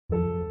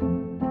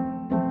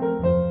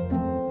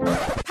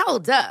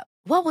Hold up.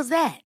 What was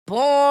that?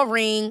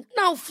 Boring.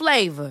 No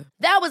flavor.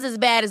 That was as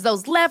bad as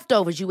those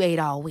leftovers you ate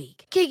all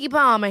week. Keke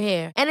Palmer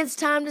here. And it's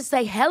time to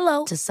say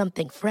hello to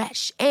something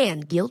fresh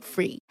and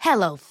guilt-free.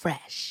 Hello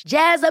Fresh.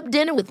 Jazz up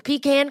dinner with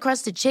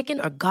pecan-crusted chicken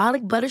or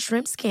garlic butter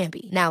shrimp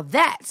scampi. Now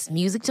that's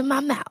music to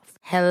my mouth.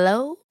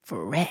 Hello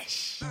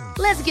Fresh.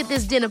 Let's get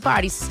this dinner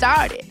party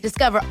started.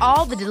 Discover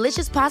all the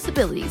delicious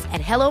possibilities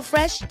at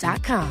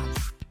hellofresh.com.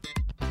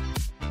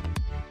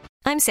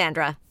 I'm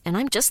Sandra, and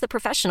I'm just the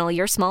professional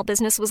your small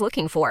business was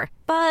looking for.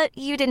 But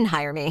you didn't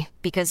hire me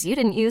because you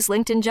didn't use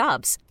LinkedIn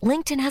Jobs.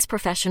 LinkedIn has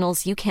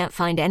professionals you can't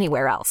find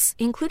anywhere else,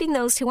 including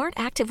those who aren't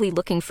actively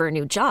looking for a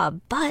new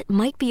job, but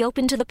might be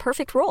open to the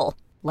perfect role,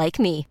 like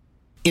me.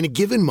 In a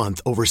given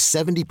month, over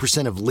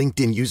 70% of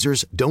LinkedIn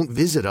users don't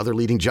visit other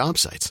leading job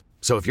sites.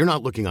 So if you're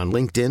not looking on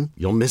LinkedIn,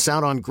 you'll miss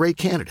out on great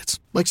candidates,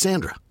 like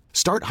Sandra.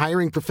 Start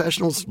hiring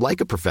professionals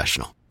like a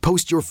professional.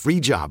 Post your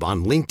free job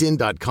on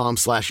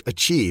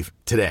linkedin.com/achieve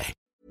today.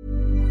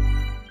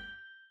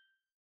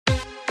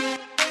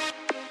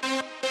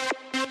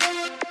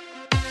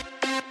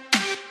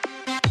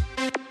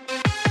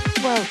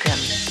 Welcome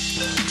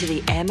to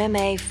the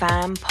MMA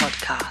Fan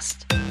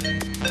Podcast.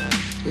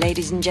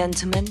 Ladies and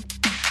gentlemen,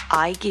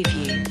 I give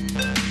you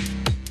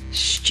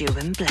Stu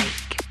and Blake.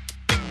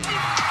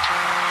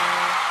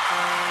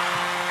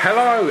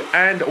 Hello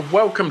and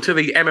welcome to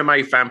the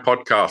MMA Fan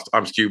Podcast.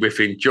 I'm Stu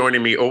Whiffin.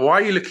 Joining me, or why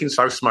are you looking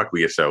so smug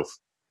with yourself?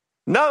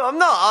 No, I'm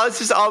not.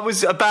 I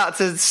was about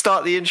to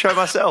start the intro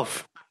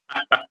myself.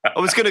 I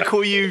was going to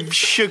call you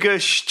Sugar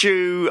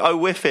Stew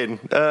O'Whiffin,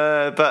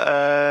 but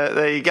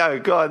there you go.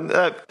 Go on.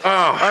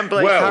 I'm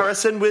Blake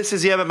Harrison. This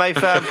is the MMA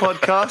Fan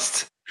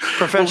Podcast.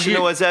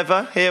 Professional as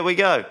ever. Here we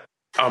go.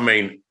 I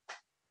mean,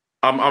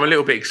 I'm a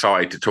little bit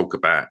excited to talk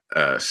about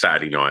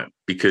Saturday night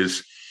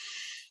because,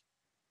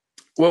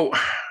 well,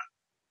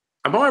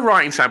 am I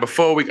right in saying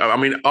before we go, I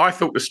mean, I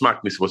thought the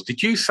smugness was,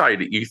 did you say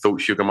that you thought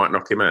Sugar might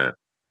knock him out?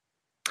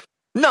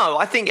 No,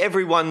 I think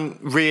everyone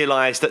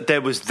realised that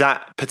there was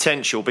that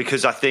potential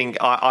because I think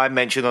I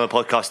mentioned on the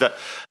podcast that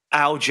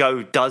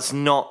Aljo does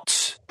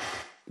not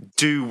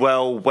do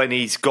well when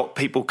he's got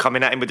people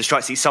coming at him with the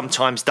strikes. He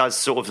sometimes does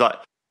sort of like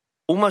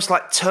almost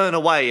like turn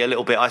away a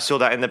little bit. I saw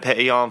that in the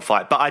Petty Yarn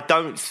fight, but I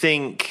don't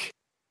think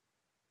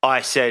I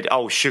said,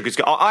 oh, Sugar's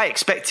got... I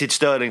expected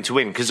Sterling to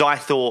win because I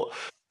thought,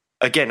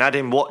 again, I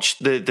didn't watch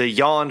the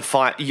Yarn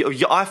fight.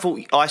 I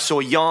thought I saw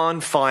Yarn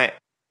fight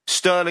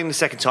Sterling the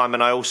second time,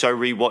 and I also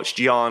rewatched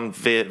Yarn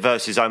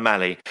versus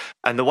O'Malley.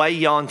 And the way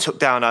Yarn took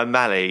down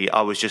O'Malley,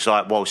 I was just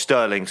like, well,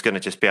 Sterling's going to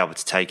just be able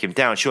to take him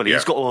down. Surely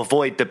he's got to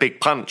avoid the big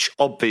punch,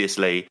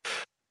 obviously,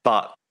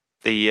 but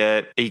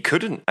he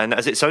couldn't. And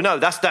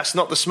that's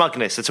not the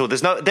smugness at all.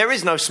 There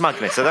is no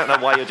smugness. I don't know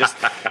why you're just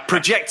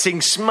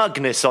projecting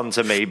smugness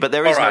onto me, but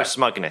there is no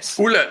smugness.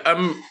 Well, look,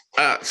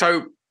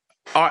 so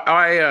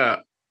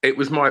it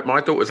was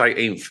my daughter's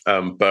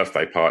 18th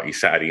birthday party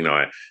Saturday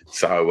night.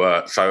 So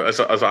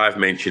as I've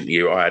mentioned to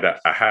you, I had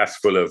a house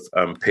full of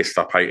pissed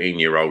up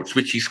 18-year-olds,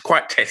 which is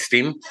quite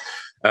testing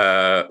for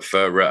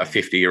a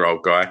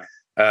 50-year-old guy.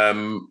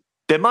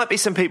 There might be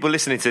some people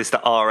listening to this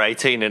that are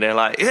 18 and they're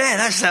like, yeah,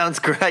 that sounds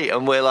great.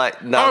 And we're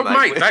like, no,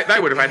 mate. They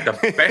would have had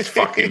the best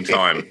fucking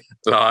time.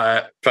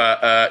 But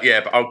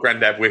old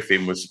Grandad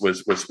Whiffin was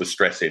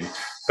stressing.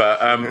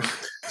 But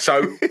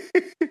so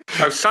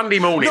Sunday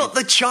morning, not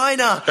the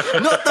China,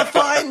 not the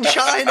fine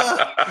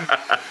China.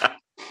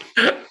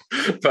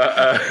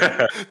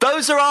 But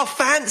those are our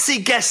fancy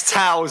guest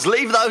towels.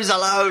 Leave those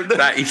alone.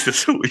 That is the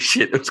sort of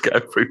shit that's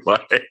going through my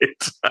head.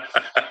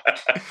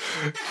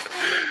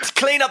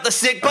 Clean up the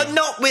sick, but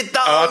not with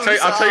those. I'll tell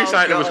you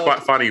something that was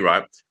quite funny,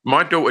 right?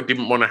 My daughter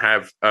didn't want to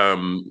have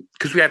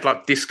because we had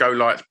like disco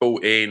lights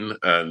bought in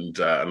and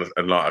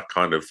like a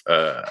kind of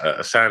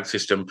a sound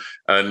system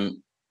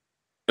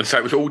and so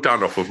it was all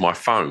done off of my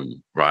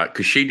phone, right?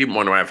 Because she didn't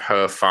want to have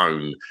her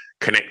phone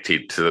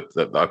connected to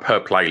her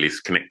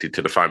playlist connected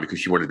to the phone because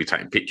she wanted to be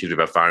taking pictures with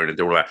her phone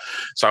and all that.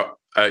 So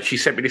she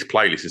sent me this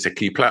playlist and said,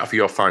 "Can you play it off of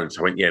your phone?"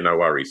 So I went, "Yeah, no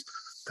worries."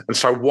 And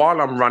so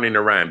while I'm running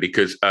around,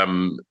 because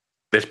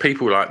there's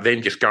people like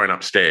then just going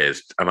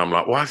upstairs, and I'm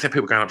like, "Why is there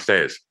people going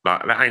upstairs?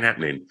 Like that ain't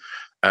happening."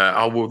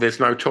 There's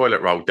no toilet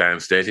roll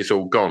downstairs. It's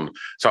all gone.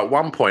 So at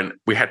one point,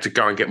 we had to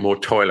go and get more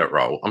toilet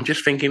roll. I'm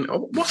just thinking,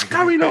 what's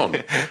going on?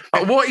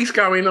 Like, what is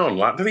going on?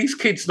 Like, do these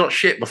kids not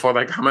shit before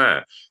they come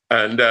out?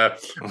 And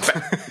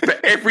but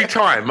every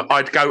time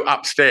I'd go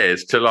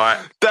upstairs to like...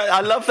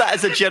 I love that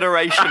as a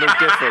generational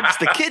difference.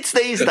 The kids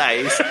these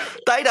days,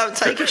 they don't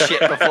take a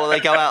shit before they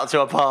go out to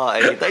a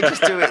party. They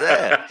just do it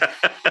there.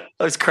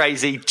 Those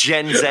crazy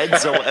Gen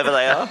Zs or whatever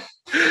they are.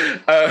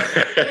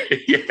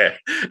 Yeah.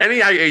 Any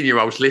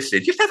 18-year-olds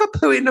listening, just have a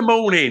poo in the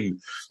morning.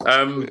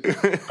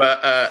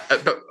 But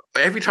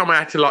every time I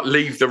had to like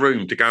leave the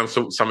room to go and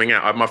sort something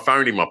out, I had my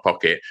phone in my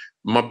pocket.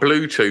 My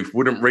Bluetooth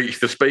wouldn't reach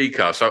the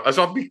speaker. So as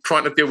I'd be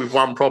trying to deal with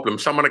one problem,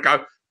 someone would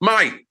go,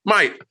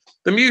 mate,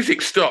 the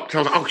music stopped. I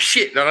was like, oh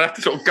shit, then I have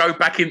to sort of go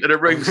back into the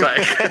room so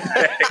it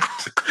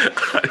connects.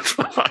 It's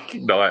a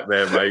fucking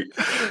nightmare, mate.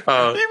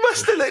 You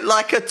must have looked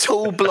like a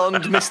tall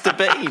blonde Mr.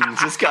 Bean,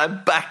 just going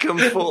back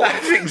and forth.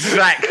 That's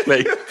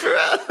exactly.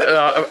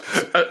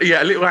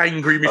 Yeah, a little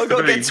angry Mr. Bean. I've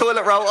got to get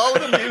toilet roll. Oh,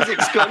 the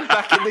music's gone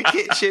back in the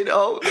kitchen.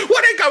 Oh,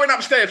 what are they going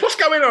upstairs? What's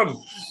going on?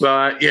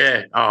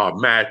 Yeah. Oh,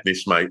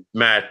 madness, mate.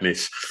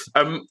 Madness.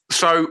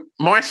 So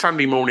my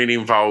Sunday morning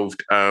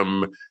involved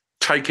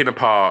taking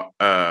apart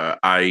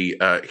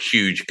a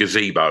huge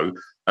gazebo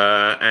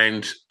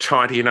and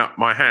tidying up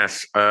my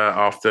house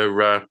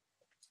after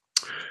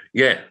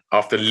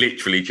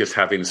literally just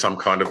having some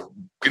kind of,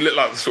 it looked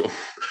like sort of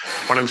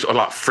one of them sort of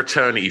like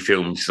fraternity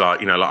films, like,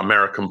 you know, like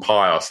American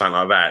Pie or something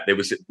like that. There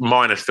was,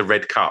 minus the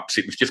red cups,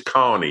 it was just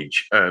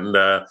carnage. And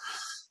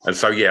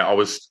so, yeah, I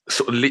was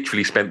sort of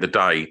literally spent the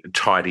day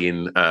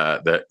tidying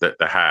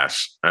the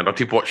house. And I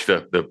did watch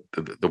the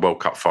World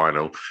Cup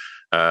final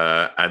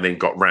and then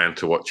got round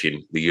to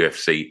watching the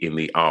UFC in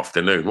the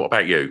afternoon. What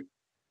about you?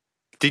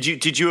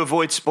 Did you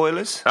avoid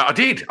spoilers? I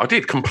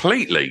did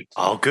completely.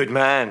 Oh, good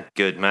man,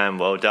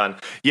 well done.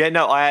 Yeah,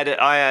 no, I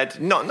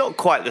had not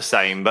quite the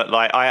same, but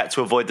like I had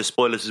to avoid the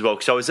spoilers as well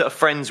because I was at a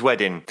friend's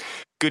wedding,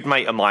 good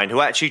mate of mine who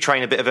I actually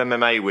train a bit of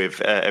MMA with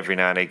every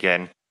now and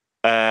again.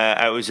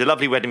 It was a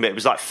lovely wedding, but it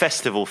was like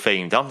festival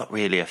themed. I'm not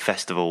really a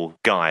festival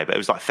guy, but it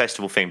was like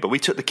festival themed. But we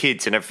took the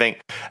kids and everything.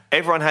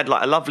 Everyone had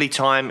like a lovely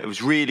time. It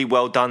was really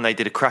well done. They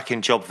did a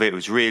cracking job of it. It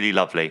was really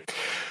lovely.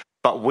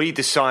 But we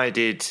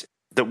decided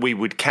that we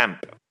would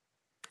camp,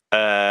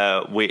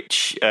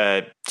 which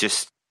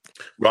just...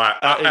 Right,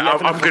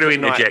 I'm going to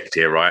interject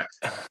here, right?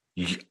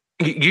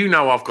 You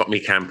know I've got my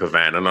camper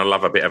van and I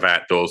love a bit of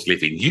outdoors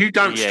living. You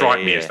don't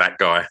strike me as that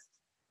guy.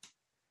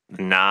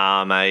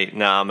 Nah, mate.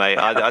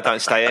 I don't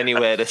stay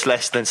anywhere that's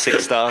less than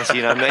 6 stars,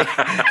 you know me.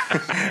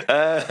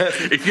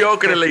 If you're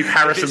going to leave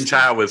Harrison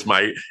Towers,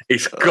 mate,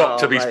 it's got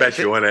to be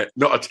special, isn't it?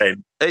 Not a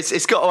 10.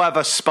 It's got to have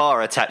a spa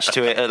attached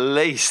to it at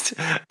least.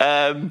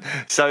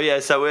 So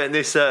we're in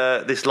this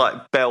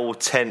like bell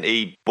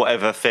tenty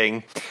whatever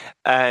thing,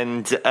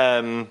 and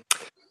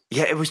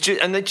it was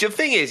just. And the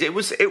thing is, it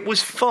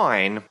was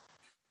fine,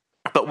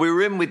 but we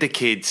were in with the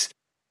kids,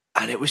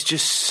 and it was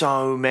just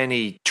so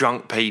many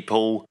drunk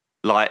people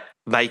like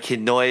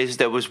making noise.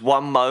 There was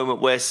one moment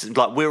where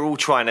like we were all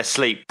trying to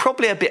sleep,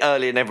 probably a bit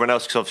earlier than everyone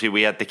else because obviously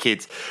we had the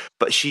kids,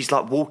 but she's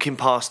like walking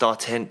past our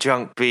tent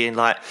drunk being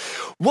like,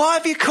 why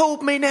have you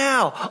called me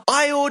now?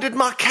 I ordered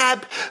my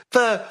cab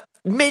for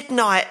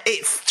midnight,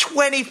 it's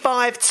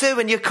 25 to,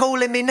 and you're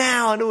calling me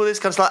now, and all this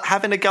kind of like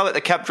having a go at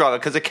the cab driver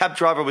because the cab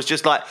driver was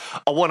just like,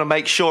 I want to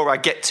make sure I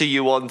get to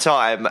you on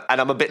time,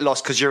 and I'm a bit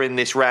lost because you're in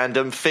this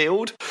random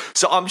field,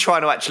 so I'm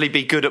trying to actually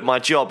be good at my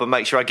job and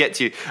make sure I get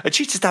to you, and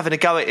she's just having a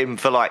go at him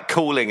for like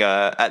calling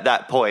her at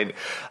that point.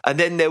 And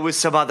then there was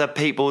some other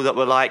people that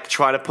were like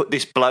trying to put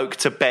this bloke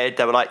to bed.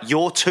 They were like,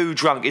 you're too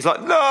drunk. He's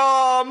like, no,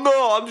 I'm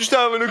not, I'm just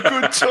having a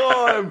good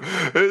time.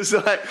 It's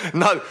like,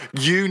 no,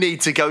 you need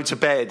to go to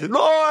bed.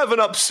 No, I haven't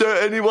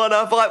upset anyone.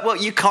 I'm like, well,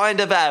 you kind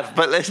of have,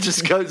 but let's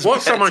just go to what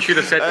bed. Someone should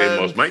have said to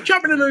him was, mate,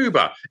 jump in an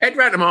Uber, head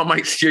round to my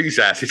mate Stu's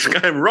house, it's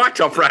going right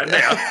off right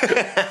now.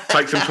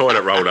 Take some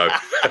toilet roll though.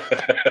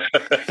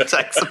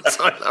 Take some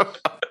toilet roll.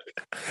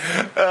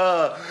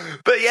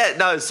 But yeah,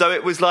 no, so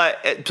it was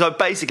like, so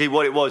basically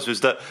what it was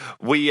that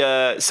we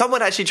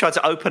someone actually tried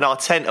to open our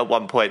tent at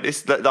one point.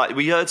 Like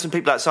we heard some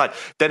people outside,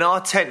 then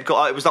our tent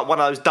got, it was like one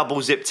of those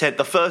double zip tent,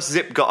 the first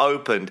zip got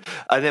opened,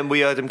 and then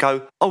we heard them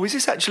go, oh, is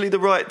this actually the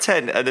right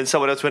tent? And then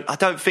someone else went, I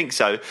don't think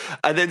so.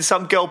 And then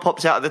some girl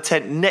popped out of the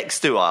tent next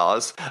to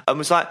ours and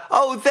was like,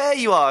 oh, there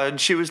you are. And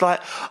she was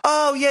like,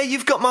 oh yeah,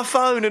 you've got my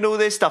phone and all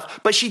this stuff,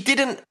 but she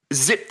didn't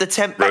zip the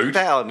tent back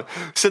down.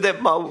 So then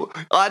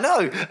I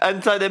know.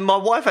 And so then my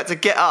wife had to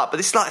get up, but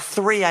it's like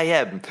 3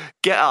 a.m.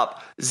 Get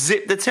up,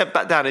 zip the tent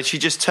back down, and she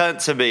just turned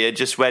to me and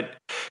just went,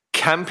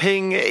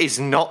 camping is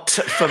not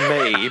for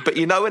me. But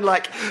you know, when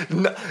like,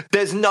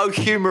 there's no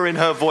humour in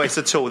her voice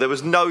at all. There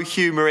was no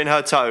humour in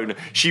her tone.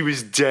 She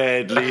was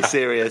deadly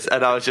serious.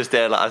 And I was just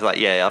there, like, I was like,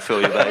 yeah, I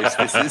feel you,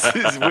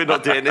 mate. We're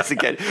not doing this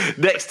again.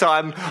 Next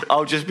time,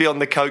 I'll just be on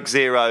the Coke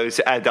Zeros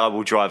and I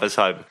will drive us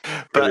home.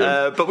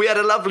 But we had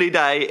a lovely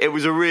day. It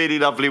was a really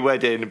lovely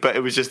wedding, but it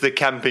was just the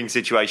camping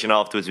situation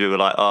afterwards. We were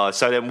like, oh,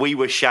 so then we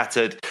were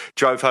shattered,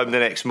 drove home the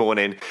next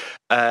morning.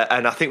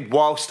 And I think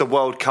whilst the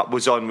World Cup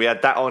was on, we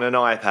had that on an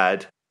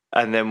iPad.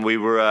 And then we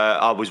were,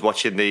 I was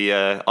watching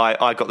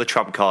I got the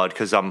trump card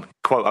because I'm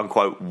quote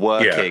unquote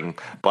working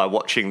by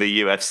watching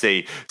the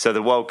UFC. So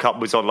the World Cup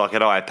was on like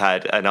an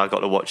iPad and I got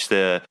to watch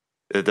the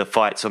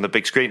fights on the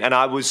big screen. And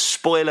I was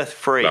spoiler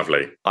free.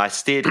 Lovely. I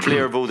steered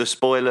clear of all the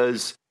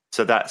spoilers.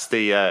 So that's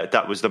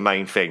that was the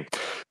main thing.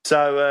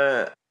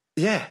 So,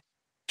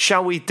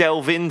 shall we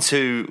delve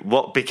into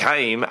what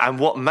became and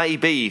what may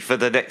be for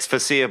the next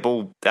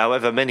foreseeable,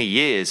 however many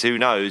years, who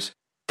knows,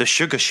 the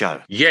Sugar Show?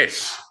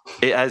 Yes.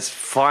 It has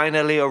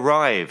finally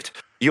arrived.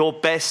 Your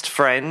best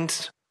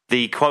friend,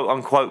 the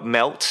quote-unquote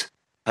melt,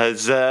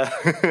 has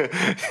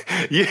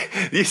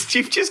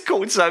you've just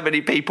called so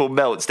many people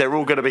melts. They're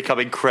all going to become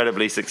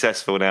incredibly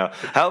successful now.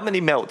 How many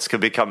melts can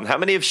become? How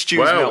many of Stu's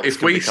melts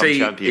can become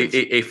champions?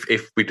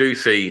 If we do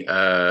see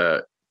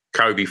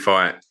Kobe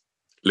fight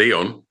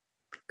Leon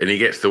and he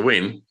gets the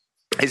win.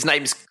 His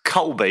name's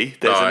Colby.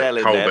 There's an L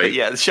in Colby. there. But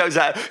yeah, it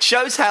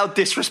shows how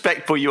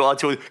disrespectful you are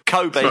to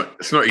Kobe.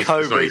 It's not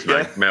his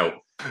name, Melt.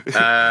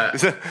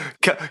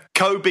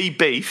 Kobe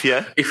beef,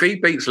 yeah. If he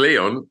beats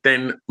Leon,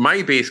 then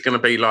maybe it's going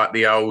to be like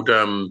the old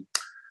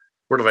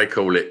what do they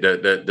call it?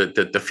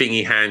 The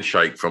thingy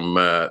handshake from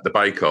the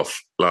Bake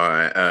Off.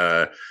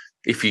 Like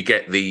if you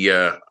get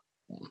the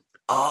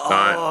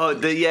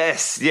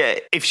yes, yeah.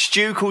 If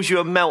Stu calls you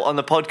a melt on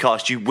the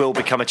podcast, you will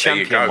become a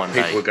champion one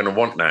day. People are going to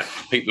want that.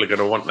 People are going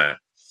to want that.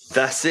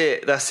 That's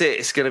it.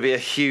 It's going to be a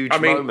huge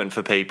moment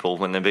for people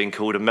when they're being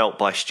called a melt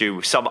by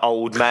Stu, some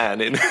old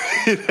man in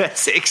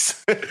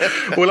Essex.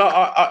 Well,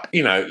 I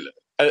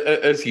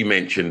as you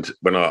mentioned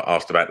when I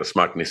asked about the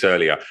smugness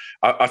earlier,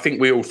 I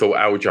think we all thought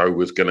Aljo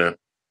was going to,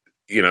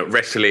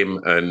 wrestle him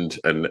and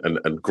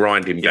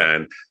grind him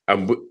down.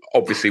 And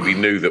obviously, we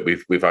knew that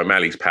with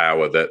O'Malley's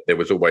power, that there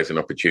was always an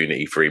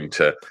opportunity for him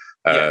to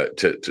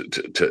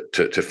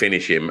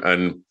finish him.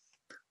 And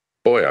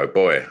boy, oh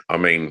boy,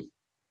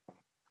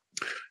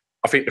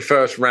 I think the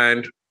first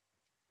round,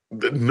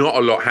 not a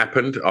lot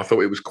happened. I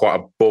thought it was quite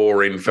a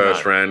boring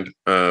first round.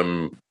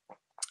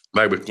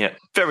 They were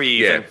very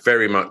even. Yeah,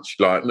 very much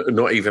like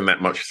not even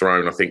that much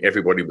thrown. I think they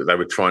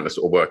were trying to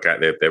sort of work out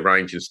their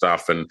range and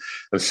stuff and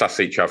suss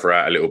each other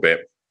out a little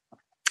bit.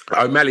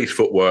 O'Malley's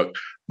footwork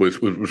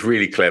was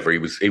really clever. He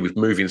was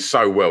moving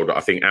so well that I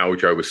think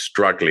Aljo was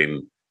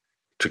struggling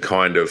to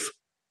kind of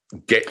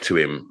get to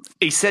him.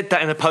 He said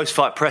that in the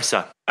post-fight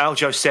presser.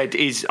 Aljo said,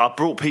 I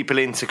brought people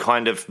in to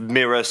kind of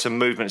mirror some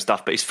movement and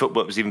stuff, but his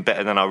footwork was even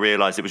better than I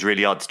realised. It was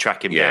really hard to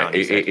track him down.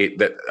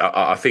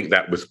 I think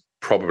that was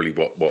probably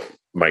what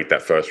made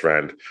that first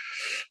round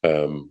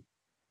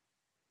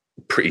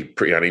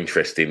pretty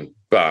uninteresting.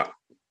 But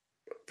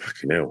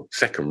fucking hell,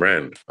 second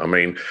round.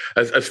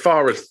 As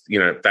far as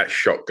that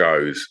shot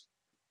goes,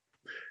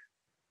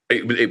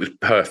 it was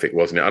perfect,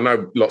 wasn't it? I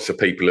know lots of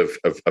people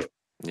have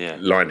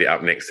lined it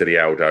up next to the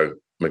Aldo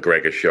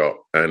McGregor shot,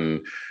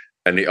 and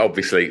it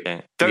obviously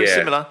very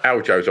similar.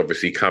 Aljo's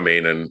obviously come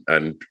in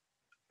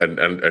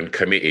and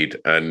committed,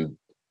 and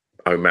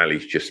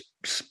O'Malley's just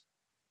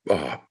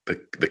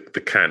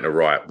the counter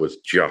right was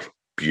just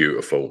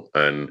beautiful,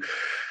 and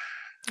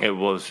it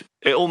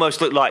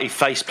almost looked like he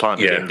face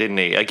planted him, didn't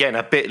he? Again,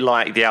 a bit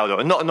like the Aldo,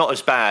 and not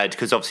as bad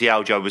because obviously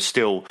Aljo was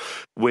still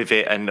with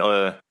it, and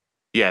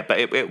but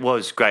it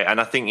was great,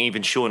 and I think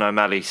even Sean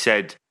O'Malley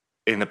said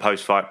in the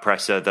post-fight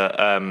presser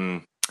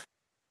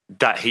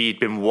that he'd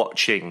been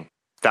watching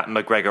that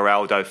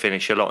McGregor-Aldo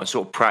finish a lot and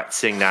sort of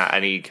practicing that,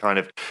 and he kind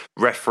of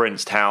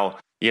referenced how,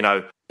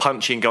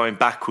 punching going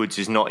backwards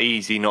is not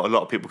easy. Not a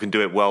lot of people can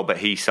do it well, but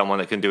he's someone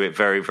that can do it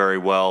very, very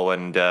well,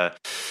 and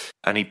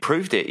he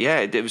proved it. Yeah,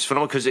 it was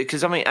phenomenal because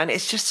and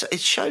it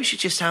shows you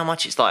just how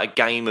much it's like a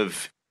game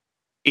of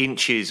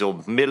inches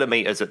or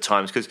millimeters at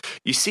times, because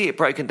you see it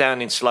broken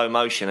down in slow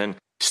motion, and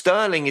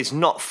Sterling is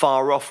not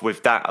far off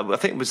with that. I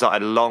think it was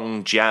like a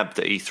long jab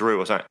that he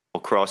threw or something,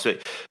 or cross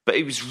it. But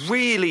he was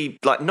really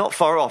like not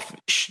far off.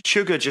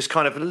 Sugar just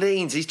kind of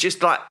leans. He's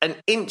just like an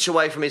inch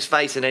away from his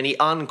face, and then he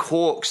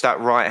uncorks that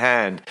right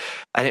hand,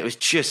 and it was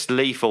just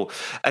lethal.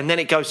 And then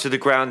it goes to the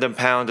ground and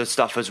pound and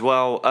stuff as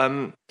well.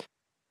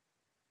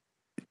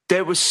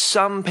 There was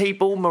some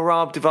people,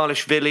 Merab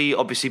Dvalishvili,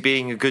 obviously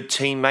being a good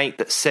teammate,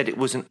 that said it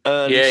was an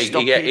early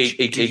stoppage.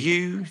 Do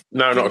you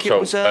no, think not at all.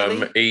 It was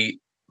early?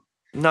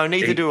 No,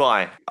 neither do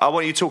I. I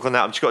want you to talk on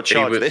that. I've just got to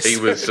charge this.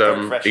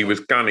 He was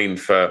gunning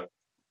for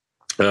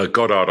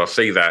Goddard. I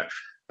see that,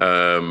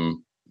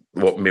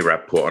 what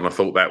Mirab put, and I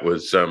thought that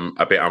was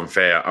a bit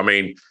unfair.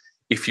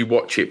 If you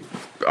watch it,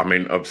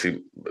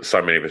 obviously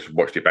so many of us have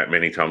watched it back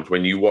many times.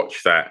 When you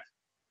watch that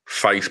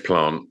face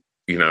plant,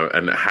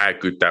 and how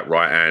good that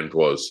right hand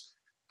was,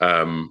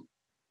 I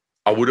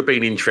would have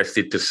been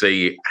interested to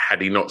see,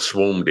 had he not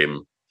swarmed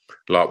him,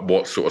 like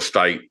what sort of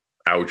state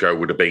Aljo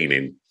would have been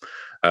in.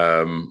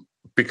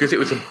 Because it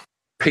was a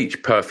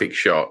peach perfect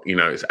shot, it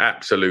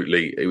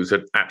was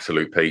an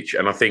absolute peach.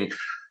 And I think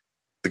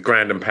the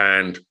ground and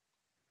pound,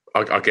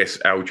 I guess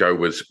Aljo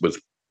was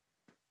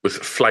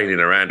flailing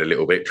around a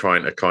little bit,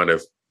 trying to kind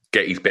of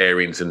get his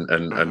bearings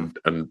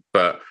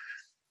but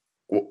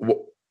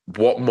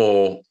what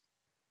more,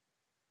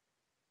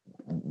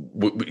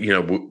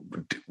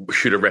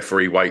 should a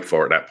referee wait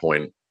for at that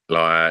point?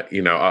 Like,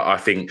 I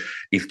think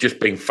he's just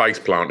been face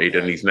planted,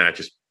 and he's now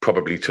just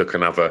probably took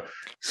another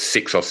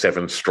 6 or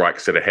 7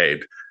 strikes to the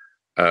head.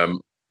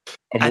 And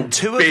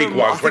two of big them,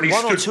 ones. I think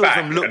one or two of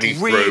them looked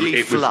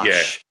really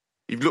flush.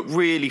 He looked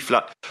really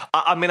flush.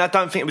 I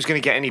don't think it was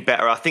going to get any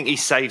better. I think he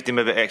saved him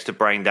a bit extra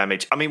brain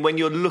damage. When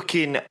you're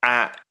looking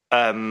at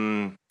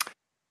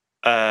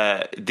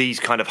these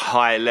kind of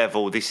high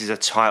level, this is a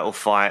title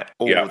fight,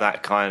 all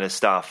that kind of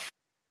stuff,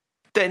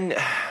 then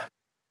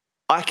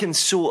I can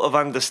sort of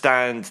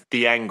understand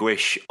the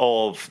anguish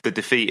of the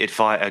defeated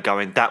fighter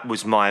going, that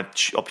was my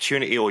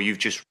opportunity, or you've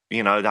just,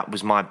 that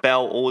was my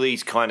belt, all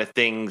these kind of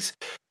things.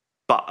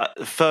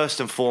 But first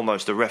and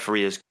foremost, the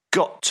referee has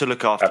got to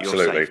look after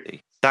your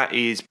safety. That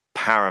is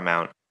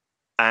paramount.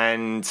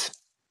 And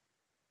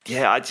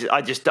yeah,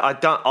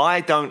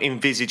 I don't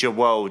envisage a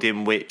world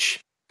in which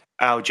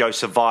Aljo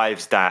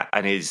survives that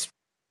and is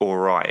all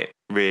right,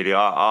 really.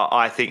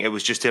 I think it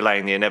was just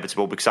delaying the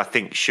inevitable, because I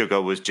think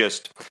Sugar was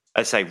just,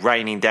 I say,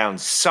 raining down.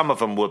 Some of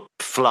them were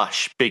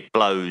flush, big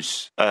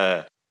blows,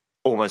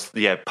 almost,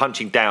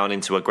 punching down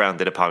into a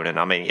grounded opponent.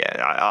 I mean,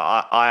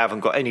 I haven't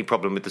got any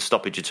problem with the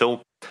stoppage at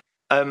all.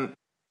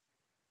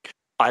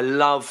 I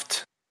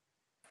loved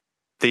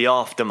the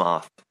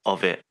aftermath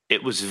of it.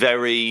 It was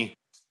very...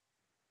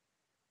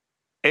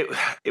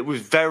 It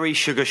was very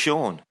Sugar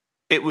Sean.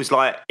 It was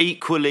like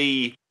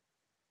equally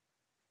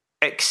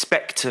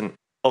expectant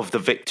of the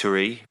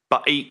victory,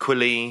 but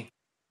equally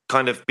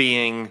kind of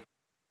being,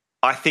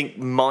 I think,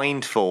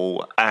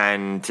 mindful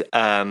and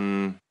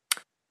I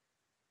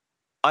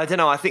don't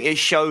know. I think it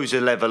shows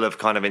a level of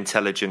kind of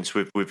intelligence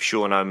with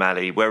Sean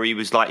O'Malley, where he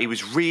was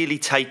really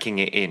taking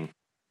it in.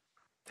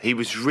 He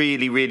was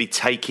really, really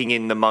taking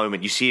in the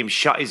moment. You see him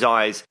shut his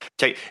eyes.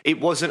 It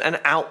wasn't an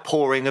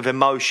outpouring of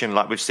emotion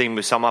like we've seen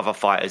with some other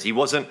fighters. He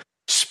wasn't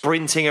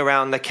sprinting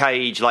around the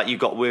cage like you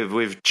got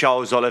with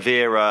Charles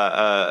Oliveira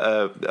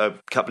a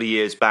couple of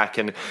years back,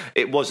 and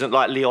it wasn't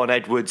like Leon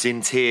Edwards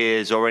in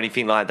tears or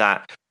anything like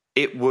that.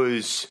 It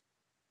was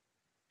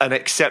an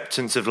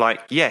acceptance of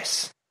like,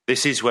 yes,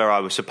 this is where I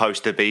was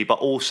supposed to be, but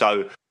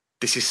also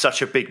this is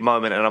such a big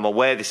moment, and I'm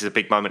aware this is a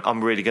big moment.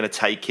 I'm really going to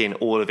take in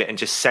all of it and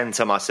just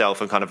center myself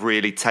and kind of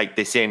really take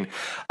this in.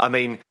 I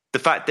mean, the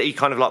fact that he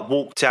kind of like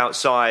walked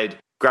outside,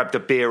 grabbed a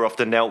beer off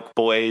the Nelk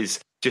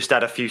boys, just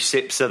had a few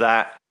sips of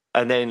that,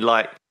 and then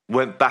like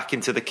went back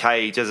into the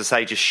cage, as I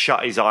say, just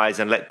shut his eyes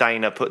and let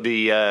Dana put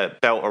the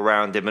belt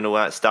around him and all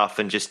that stuff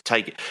and just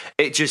take it.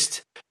 It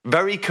just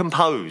very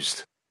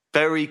composed,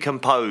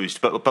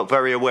 but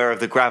very aware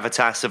of the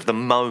gravitas of the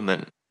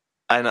moment.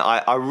 And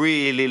I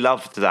really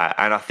loved that.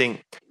 And I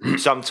think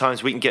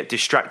sometimes we can get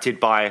distracted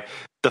by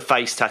the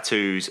face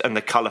tattoos and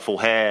the colourful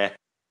hair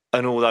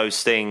and all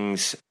those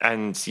things,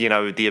 and,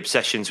 the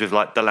obsessions with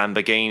like the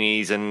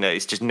Lamborghinis, and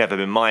it's just never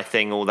been my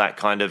thing, all that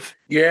kind of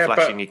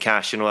flashing your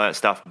cash and all that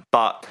stuff.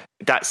 But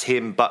that's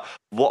him. But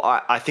what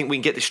I think we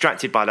can get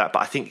distracted by that.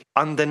 But I think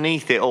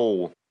underneath it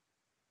all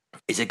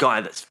is a guy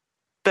that's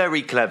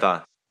very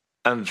clever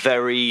and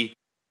very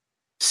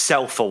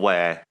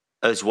self-aware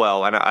as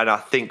well, and I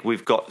think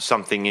we've got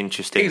something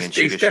interesting.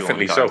 He's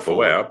definitely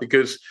self-aware,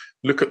 because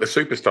look at the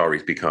superstar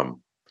he's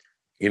become.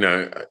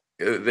 I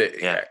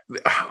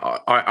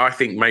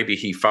think maybe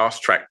he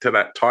fast-tracked to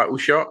that title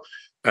shot,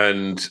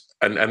 and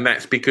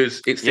that's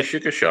because it's the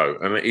Sugar Show,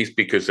 and it is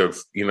because of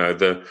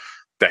the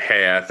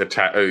hair, the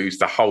tattoos,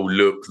 the whole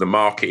look, the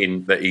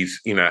marketing that he's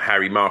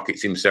how he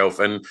markets himself,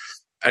 and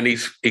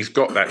he's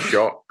got that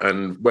shot,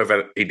 and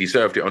whether he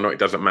deserved it or not, it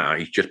doesn't matter.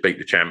 He's just beat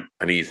the champ,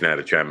 and he is now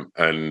the champ,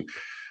 and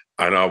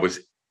I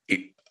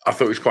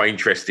thought it was quite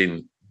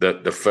interesting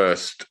that the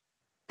first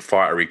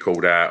fighter he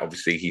called out,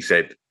 obviously he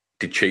said,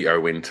 "Did Cheeto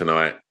win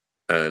tonight?"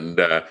 And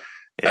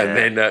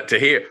then to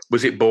hear,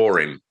 was it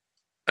boring?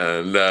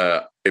 And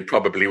it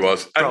probably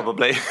was.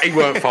 Probably. He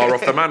weren't far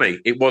off the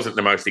money. It wasn't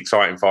the most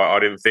exciting fight, I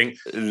didn't think.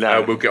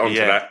 No. We'll get on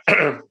to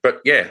that.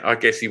 But yeah, I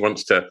guess he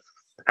wants to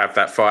have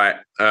that fight.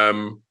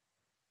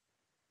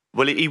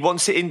 Well, he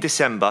wants it in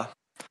December.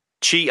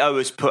 Cheeto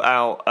has put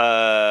out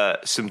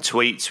some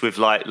tweets with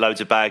like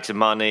loads of bags of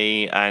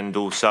money, and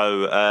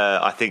also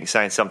I think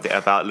saying something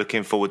about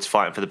looking forward to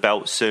fighting for the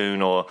belt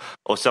soon, or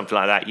something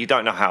like that. You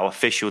don't know how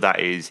official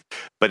that is,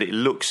 but it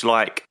looks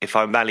like if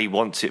O'Malley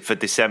wants it for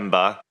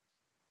December,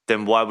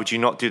 then why would you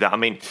not do that? I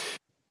mean,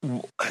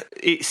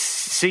 it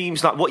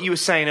seems like what you were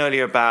saying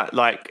earlier about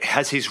like,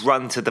 has his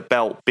run to the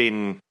belt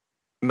been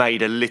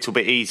made a little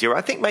bit easier?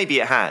 I think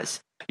maybe it has.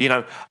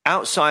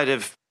 Outside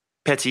of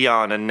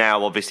Petian and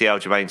now obviously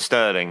Aljamain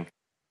Sterling,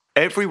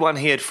 everyone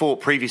he had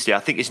fought previously, I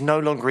think, is no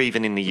longer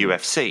even in the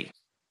UFC.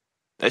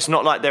 It's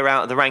not like they're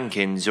out of the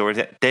rankings, or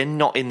they're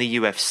not in the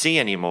UFC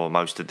anymore,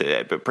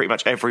 but pretty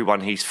much everyone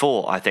he's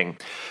fought, I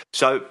think.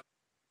 So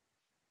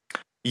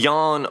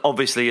Jan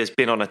obviously has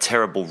been on a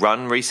terrible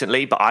run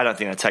recently, but I don't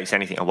think that takes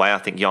anything away. I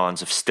think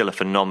Jan's still a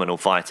phenomenal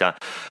fighter.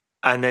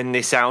 And then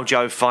this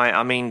Aljo fight,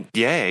 I mean,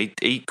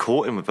 he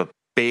caught him with a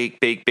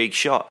big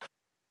shot.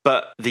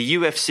 But the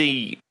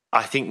UFC,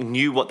 I think,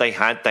 knew what they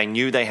had. They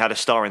knew they had a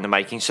star in the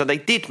making. So they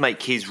did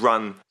make his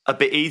run a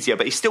bit easier,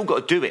 but he's still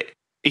got to do it.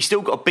 He's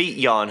still got to beat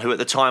Jan, who at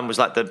the time was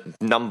like the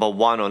number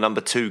 1 or number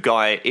 2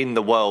 guy in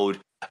the world,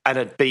 and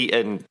had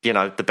beaten,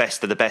 the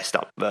best of the best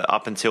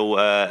up until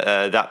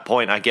that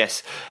point, I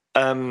guess.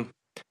 And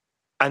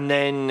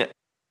then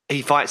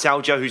he fights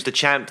Aljo, who's the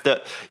champ.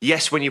 That,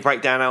 yes, when you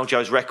break down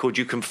Aljo's record,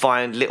 you can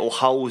find little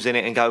holes in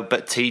it and go,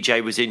 but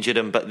TJ was injured,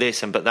 and but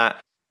this and but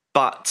that.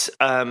 But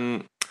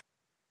I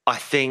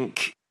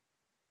think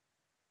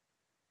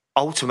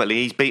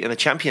ultimately he's beaten the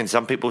champion.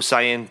 Some people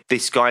saying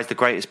this guy's the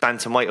greatest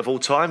bantamweight of all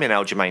time in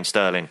Aljamain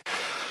Sterling.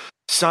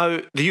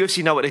 So the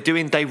UFC know what they're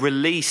doing. They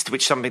released,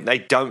 which is something they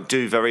don't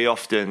do very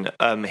often,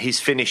 his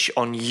finish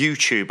on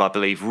YouTube, I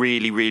believe,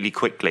 really, really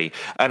quickly.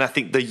 And I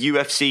think the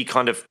UFC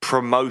kind of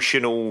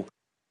promotional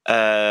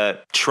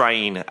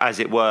train, as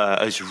it were,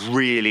 has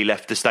really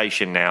left the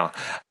station now.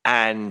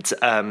 And,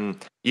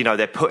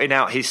 they're putting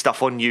out his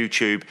stuff on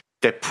YouTube.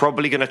 They're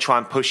probably going to try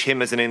and push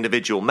him as an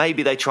individual.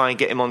 Maybe they try and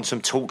get him on some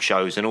talk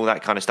shows and all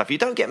that kind of stuff. You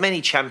don't get many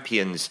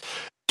champions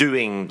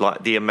doing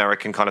like the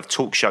American kind of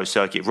talk show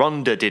circuit.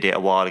 Ronda did it a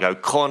while ago.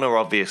 Conor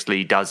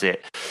obviously does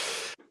it.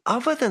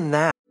 Other than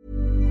that,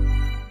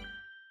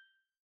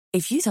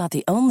 If you thought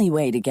the only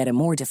way to get a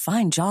more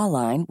defined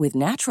jawline with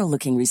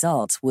natural-looking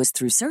results was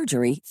through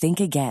surgery, think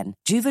again.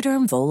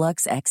 Juvederm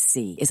Volux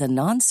XC is a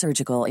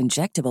non-surgical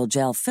injectable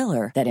gel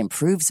filler that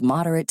improves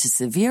moderate to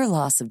severe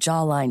loss of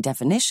jawline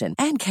definition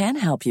and can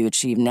help you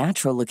achieve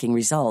natural-looking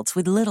results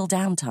with little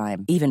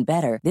downtime. Even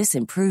better, this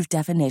improved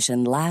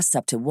definition lasts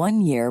up to 1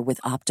 year with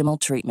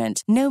optimal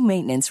treatment. No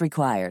maintenance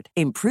required.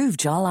 Improve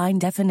jawline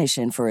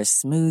definition for a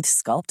smooth,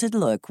 sculpted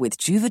look with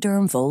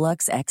Juvederm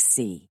Volux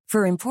XC.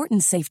 For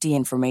important safety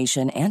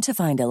information and to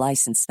find a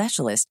licensed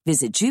specialist,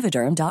 visit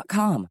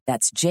Juvederm.com.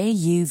 That's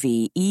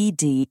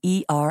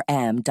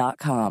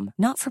JUVEDERM.com.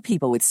 Not for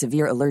people with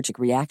severe allergic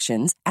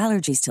reactions,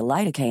 allergies to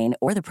lidocaine,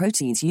 or the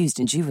proteins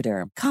used in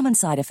Juvederm. Common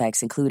side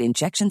effects include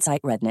injection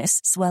site redness,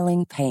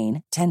 swelling,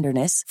 pain,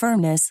 tenderness,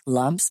 firmness,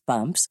 lumps,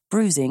 bumps,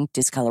 bruising,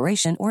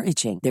 discoloration, or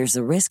itching. There's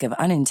a risk of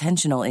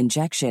unintentional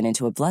injection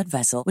into a blood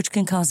vessel, which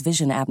can cause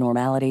vision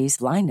abnormalities,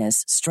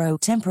 blindness,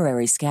 stroke,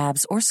 temporary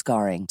scabs, or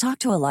scarring. Talk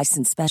to a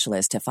licensed specialist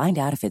to find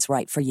out if it's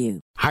right for you.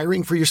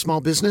 Hiring for your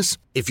small business?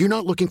 If you're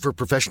not looking for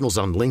professionals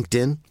on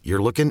LinkedIn,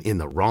 you're looking in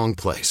the wrong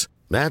place.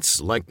 That's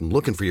like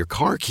looking for your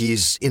car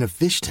keys in a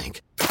fish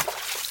tank.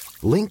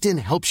 LinkedIn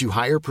helps you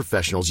hire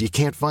professionals you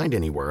can't find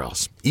anywhere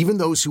else, even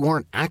those who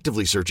aren't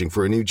actively searching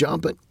for a new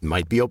job but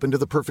might be open to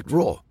the perfect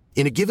role.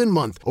 In a given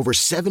month, over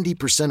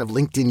 70% of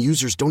LinkedIn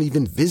users don't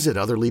even visit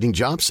other leading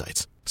job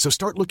sites. So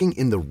start looking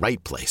in the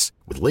right place.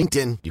 With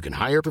LinkedIn, you can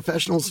hire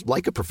professionals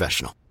like a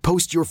professional.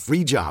 Post your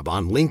free job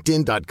on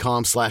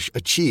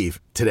linkedin.com/achieve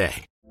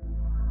today.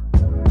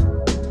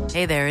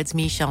 Hey there, it's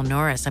Michelle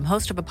Norris. I'm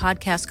host of a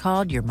podcast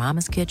called Your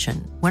Mama's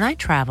Kitchen. When I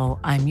travel,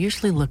 I'm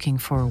usually looking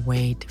for a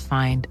way to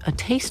find a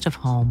taste of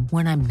home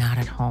when I'm not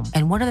at home.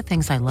 And one of the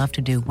things I love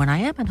to do when I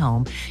am at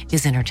home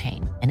is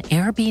entertain. And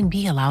Airbnb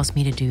allows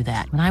me to do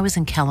that. When I was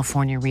in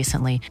California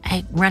recently,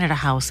 I rented a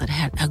house that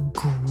had a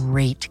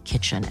great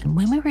kitchen. And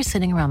when we were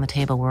sitting around the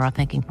table, we were all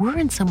thinking, we're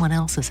in someone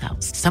else's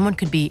house. Someone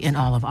could be in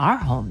all of our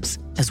homes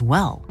as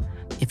well.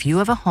 If you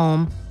have a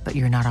home, but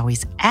you're not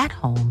always at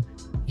home,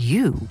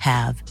 you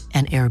have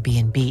an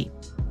Airbnb.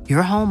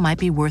 Your home might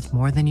be worth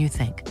more than you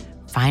think.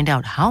 Find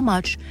out how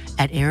much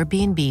at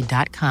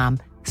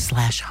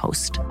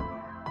airbnb.com/host.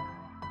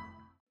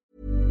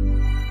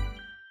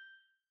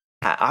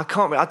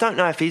 I don't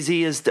know if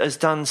Izzy has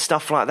done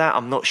stuff like that.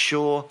 I'm not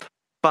sure.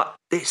 But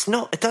it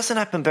doesn't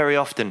happen very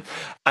often.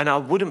 And I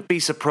wouldn't be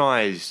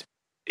surprised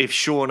if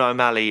Sean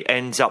O'Malley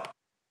ends up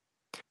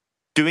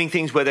doing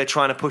things where they're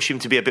trying to push him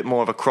to be a bit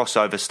more of a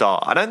crossover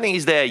star. I don't think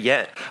he's there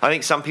yet. I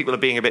think some people are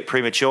being a bit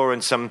premature,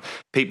 and some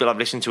people I've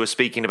listened to are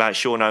speaking about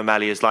Sean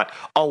O'Malley as like,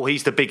 oh,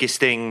 he's the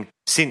biggest thing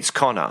since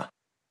Conor.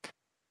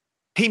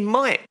 He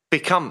might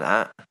become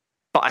that,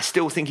 but I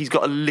still think he's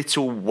got a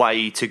little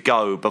way to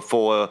go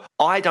before.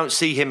 I don't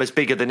see him as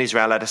bigger than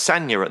Israel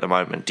Adesanya at the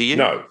moment. Do you?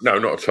 No,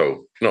 not at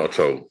all. Not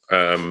at all.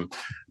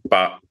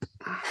 But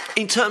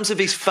in terms of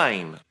his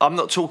fame, I'm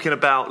not talking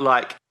about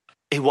like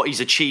what he's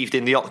achieved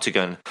in the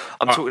octagon.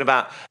 I'm talking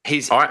about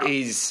his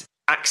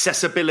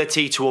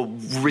accessibility to a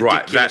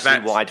ridiculously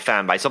wide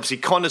fan base. Obviously,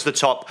 Conor's the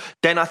top.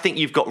 Then I think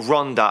you've got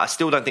Ronda. I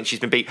still don't think she's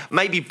been beat.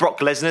 Maybe Brock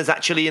Lesnar's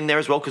actually in there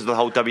as well because of the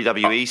whole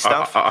WWE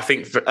stuff. I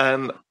think.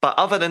 But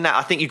other than that,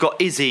 I think you've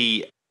got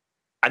Izzy,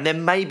 and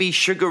then maybe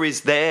Sugar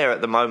is there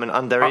at the moment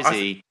under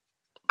Izzy,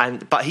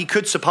 but he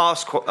could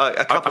surpass a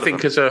couple. I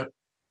think as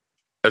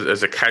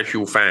a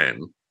casual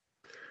fan,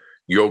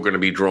 you're going to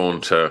be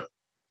drawn to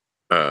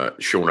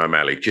Sean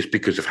O'Malley just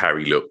because of how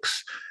he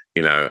looks,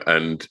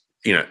 and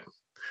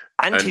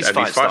his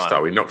fight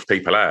style. He knocks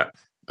people out,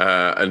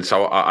 and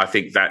so I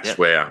think that's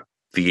where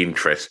the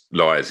interest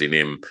lies in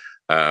him.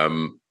 I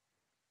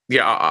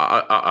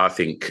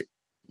think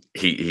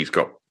he's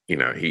got,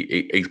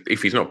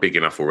 if he's not big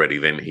enough already,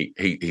 then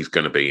he's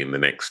going to be in the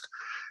next,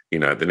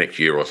 the next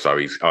year or so.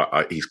 He's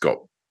on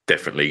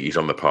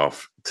the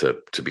path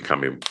to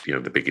becoming,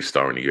 the biggest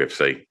star in the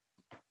UFC.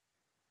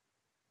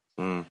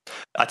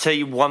 I tell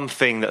you one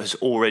thing that has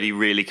already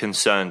really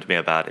concerned me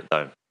about it,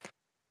 though.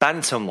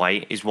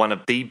 Bantamweight is one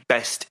of the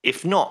best,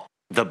 if not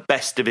the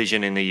best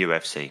division in the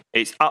UFC.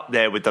 It's up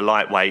there with the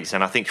lightweights,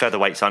 and I think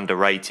featherweight's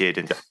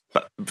underrated.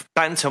 But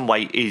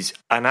bantamweight is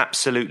an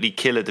absolutely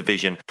killer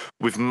division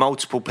with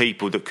multiple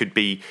people that could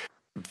be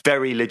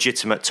very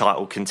legitimate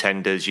title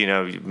contenders.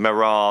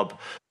 Merab,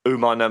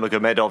 Umar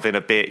Nurmagomedov in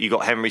a bit. You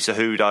got Henry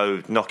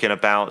Cejudo knocking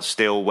about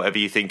still, whatever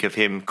you think of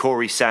him.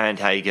 Corey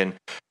Sandhagen.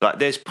 Like,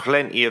 there's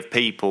plenty of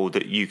people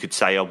that you could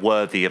say are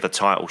worthy of a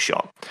title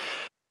shot.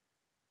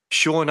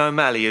 Sean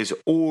O'Malley has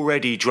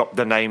already dropped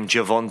the name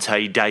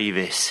Gervonta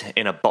Davis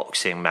in a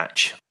boxing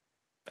match,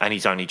 and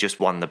he's only just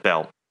won the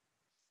belt.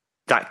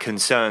 That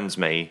concerns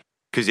me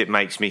because it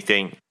makes me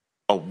think,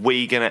 are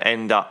we going to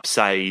end up,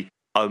 say,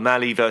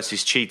 O'Malley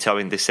versus Cheeto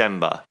in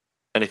December?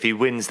 And if he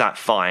wins that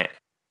fight,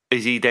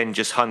 is he then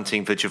just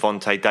hunting for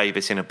Gervonta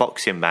Davis in a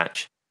boxing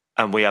match?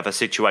 And we have a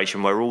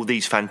situation where all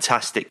these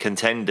fantastic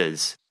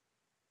contenders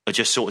are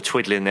just sort of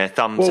twiddling their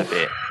thumbs a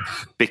bit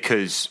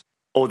because,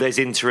 or there's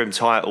interim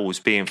titles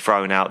being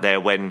thrown out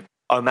there when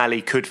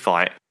O'Malley could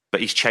fight,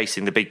 but he's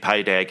chasing the big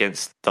payday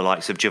against the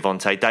likes of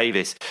Gervonta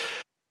Davis.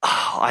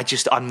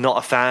 I'm not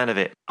a fan of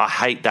it. I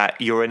hate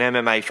that. You're an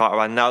MMA fighter.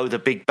 I know the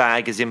big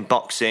bag is in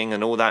boxing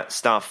and all that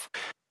stuff.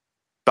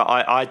 But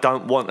I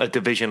don't want a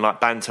division like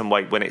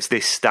bantamweight when it's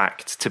this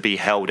stacked to be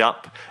held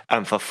up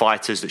and for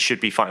fighters that should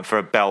be fighting for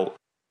a belt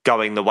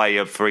going the way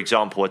of, for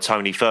example, a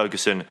Tony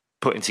Ferguson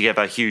putting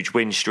together huge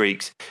win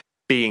streaks,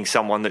 being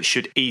someone that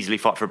should easily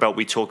fight for a belt.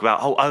 We talk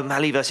about,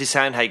 O'Malley versus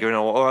Sandhagen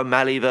or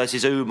O'Malley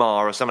versus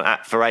Umar or something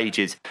like that for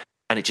ages.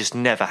 And it just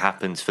never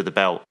happens for the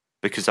belt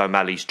because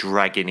O'Malley's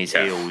dragging his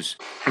heels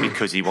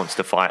because he wants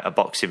to fight a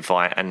boxing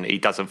fight and he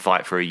doesn't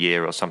fight for a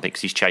year or something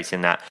because he's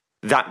chasing that.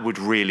 That would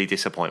really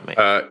disappoint me.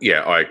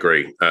 Yeah, I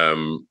agree.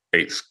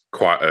 It's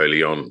quite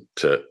early on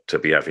to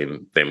be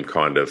having them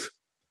kind of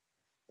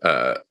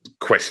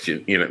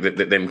question,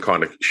 them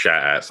kind of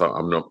shout outs. So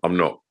I'm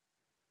not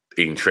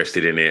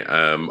interested in it.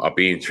 I'd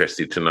be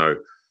interested to know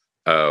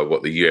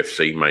what the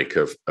UFC make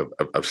of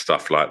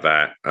stuff like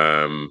that.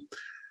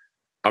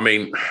 I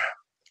mean,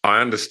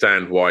 I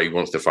understand why he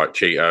wants to fight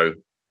Cheeto.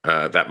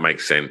 That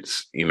makes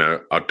sense.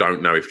 I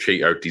don't know if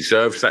Cheeto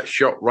deserves that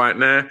shot right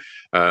now.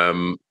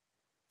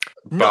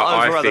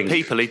 Not over other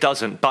people, he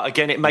doesn't. But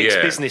again, it makes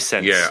business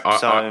sense. Yeah,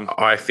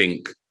 I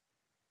think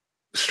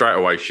straight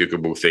away Sugar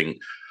will think,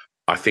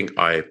 I think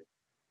I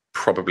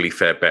probably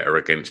fare better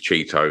against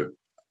Cheeto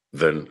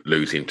than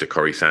losing to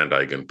Corey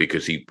Sandhagen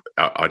because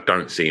I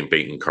don't see him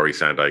beating Corey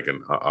Sandhagen.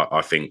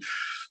 I think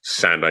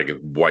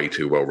Sandhagen's way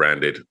too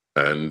well-rounded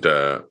and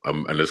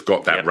has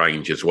got that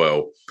range as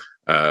well.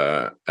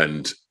 I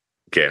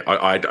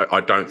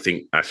don't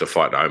think that's a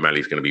fight that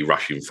O'Malley's going to be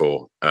rushing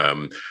for.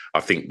 I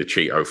think the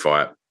Cheeto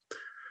fight,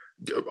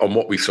 on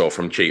what we saw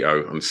from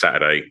Cheeto on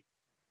Saturday,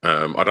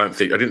 I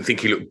didn't think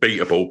he looked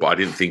beatable, but I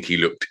didn't think he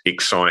looked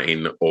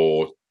exciting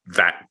or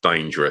that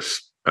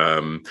dangerous.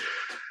 No.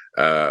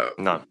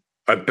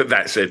 But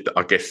that said,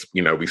 I guess,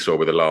 we saw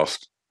with the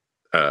last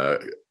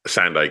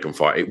Sandhagen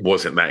fight, it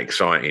wasn't that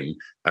exciting,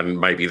 and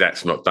maybe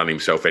that's not done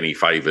himself any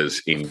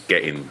favours in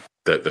getting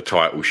the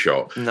title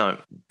shot. No.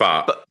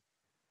 But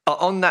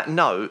on that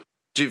note,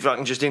 if I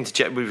can just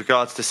interject with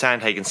regards to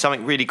Sandhagen,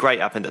 something really great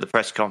happened at the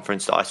press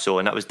conference that I saw,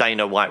 and that was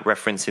Dana White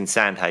referencing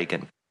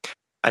Sandhagen.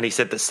 And he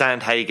said that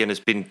Sandhagen has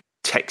been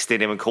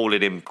texting him and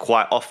calling him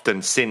quite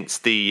often since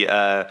the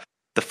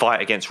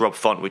fight against Rob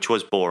Font, which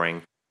was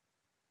boring,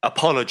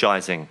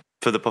 apologising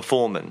for the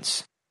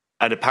performance.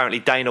 And apparently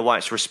Dana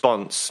White's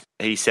response,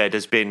 he said,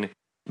 has been,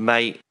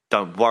 mate,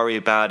 don't worry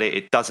about it.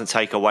 It doesn't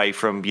take away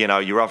from,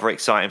 your other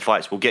exciting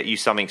fights. We'll get you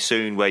something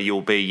soon where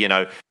you'll be, you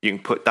can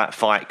put that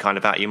fight kind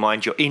of out of your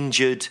mind. You're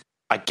injured.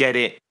 I get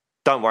it.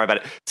 Don't worry about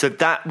it. So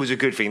that was a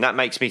good thing. That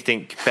makes me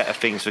think better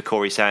things for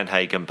Corey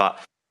Sandhagen. But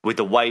with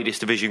the way this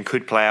division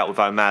could play out with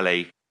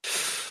O'Malley,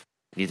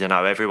 you don't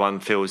know. Everyone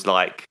feels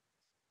like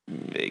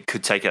it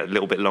could take a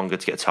little bit longer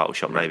to get a title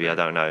shot, maybe. I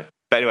don't know.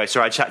 But anyway,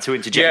 sorry, I had to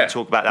interject and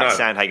talk about that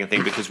Sandhagen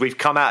thing because we've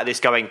come out of this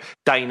going,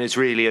 Dana's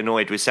really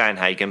annoyed with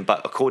Sandhagen,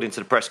 but according to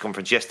the press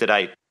conference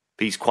yesterday,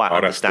 he's quite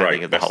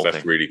understanding of the whole thing.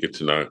 That's really good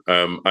to know.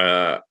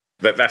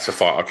 That's a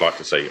fight I'd like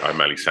to see,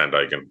 O'Malley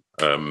Sandhagen.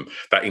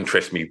 That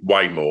interests me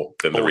way more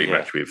than the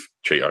rematch with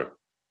Cheeto.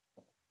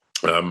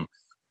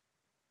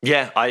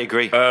 Yeah, I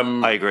agree.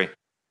 I agree.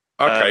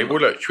 Okay, well,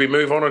 look, should we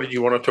move on, or did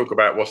you want to talk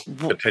about what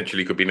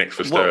potentially could be next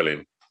for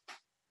Sterling?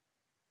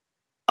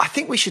 I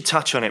think we should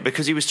touch on it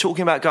because he was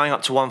talking about going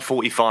up to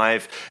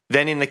 145.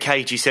 Then in the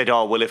cage, he said,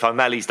 if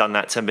O'Malley's done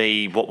that to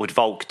me, what would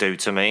Volk do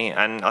to me?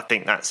 And I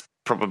think that's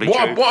probably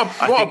true. What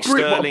a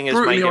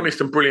brutally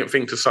honest and brilliant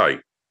thing to say.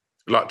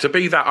 Like, to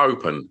be that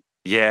open.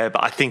 Yeah,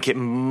 but I think it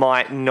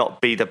might not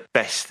be the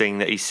best thing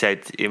that he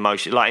said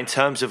emotionally. Like, in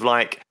terms of,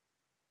 I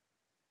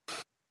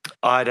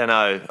don't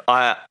know.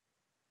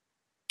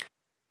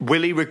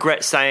 Will he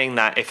regret saying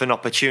that if an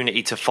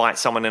opportunity to fight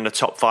someone in the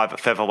top 5 at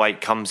featherweight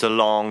comes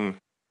along?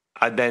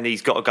 And then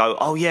he's got to go,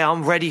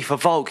 I'm ready for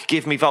Volk.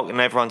 Give me Volk. And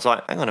everyone's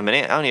like, hang on a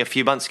minute. Only a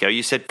few months ago,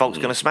 you said Volk's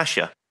going to smash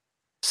you.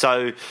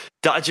 So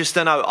I just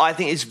don't know. I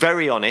think it's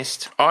very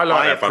honest.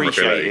 I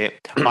appreciate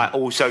it. I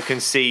also can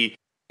see,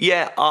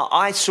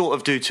 I sort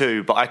of do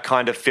too, but I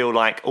kind of feel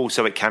like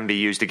also it can be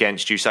used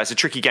against you. So it's a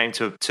tricky game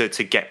to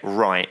get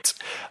right.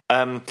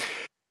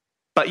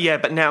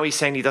 But now he's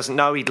saying he doesn't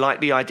know. He'd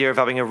like the idea of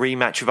having a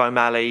rematch with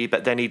O'Malley,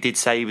 but then he did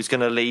say he was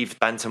going to leave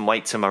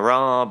bantamweight to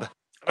Marab.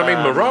 I mean,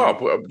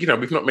 Merab.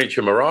 We've not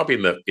mentioned Merab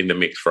in the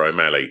mix for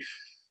O'Malley.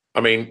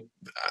 I mean,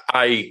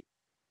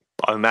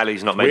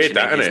 O'Malley's not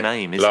mentioning his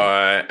name, is he?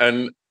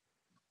 And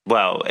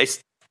well,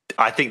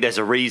 I think there's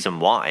a reason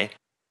why.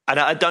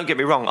 And don't get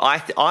me wrong.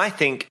 I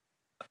think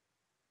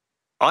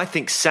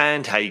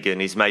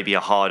Sandhagen is maybe a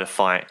harder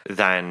fight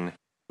than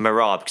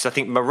Merab, because I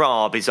think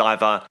Merab is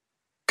either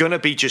going to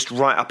be just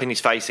right up in his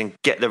face and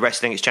get the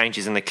wrestling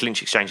exchanges and the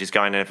clinch exchanges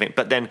going and everything.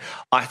 But then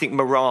I think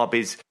Merab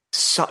is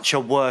such a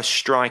worse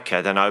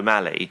striker than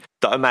O'Malley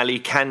that O'Malley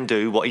can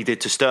do what he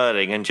did to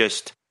Sterling and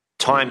just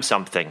time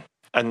something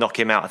and knock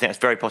him out. I think that's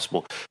very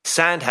possible.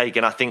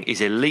 Sandhagen, I think, is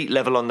elite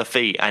level on the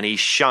feet, and he's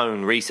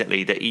shown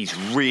recently that he's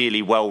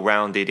really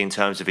well-rounded in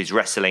terms of his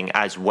wrestling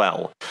as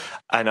well.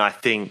 And I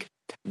think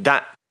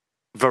that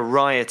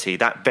variety,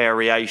 that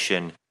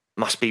variation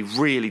must be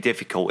really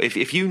difficult.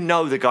 If you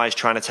know the guy's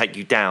trying to take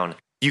you down,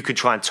 you can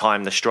try and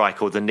time the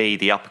strike or the knee,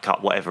 the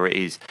uppercut, whatever it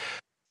is.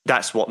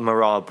 That's what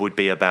Merab would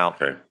be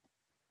about. Okay.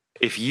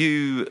 If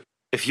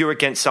you're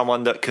against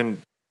someone that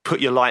can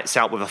put your lights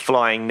out with a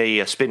flying knee,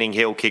 a spinning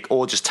heel kick,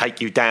 or just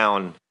take you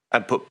down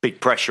and put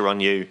big pressure on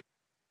you,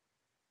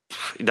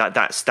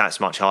 that's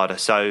much harder.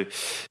 So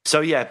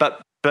yeah,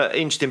 but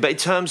interesting. But in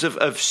terms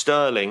of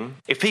Sterling,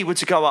 if he were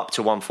to go up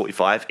to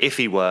 145, if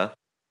he were,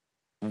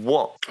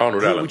 who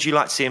would you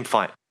like to see him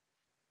fight?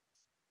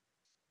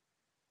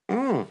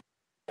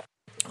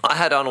 I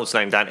had Arnold's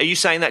name down. Are you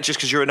saying that just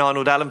because you're an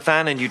Arnold Allen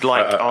fan and you'd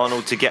like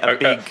Arnold to get a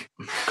big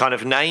kind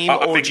of name,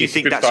 or do you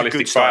think that's a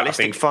good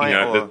stylistic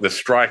fight? The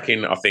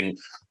striking, I think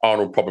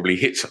Arnold probably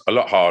hits a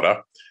lot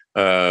harder.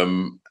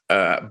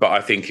 But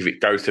I think if it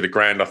goes to the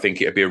ground, I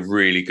think it'd be a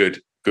really good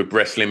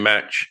wrestling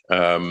match.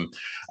 I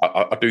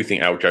do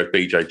think Aljo's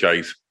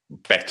BJJ's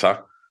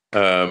better.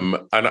 And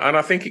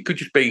I think it could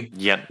just be,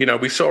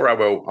 we saw how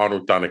well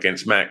Arnold done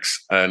against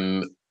Max,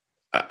 and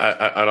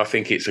I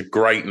think it's a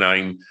great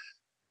name.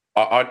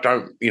 I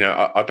don't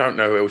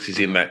know who else is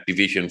in that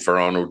division for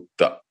Arnold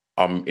that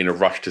I'm in a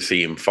rush to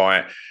see him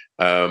fight.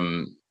 I'd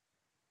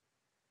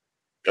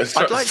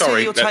like to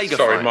see Ortega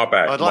fight. My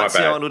bad. I'd like to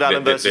see Arnold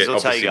Allen versus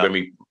Ortega. Obviously, when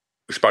we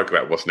spoke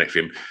about what's next for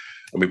him,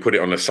 and we put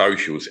it on the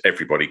socials,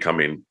 everybody come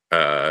in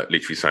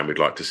literally saying we'd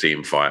like to see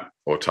him fight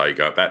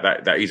Ortega.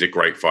 That is a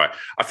great fight.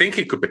 I think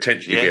it could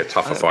potentially be a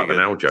tougher fight than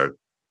Aljo.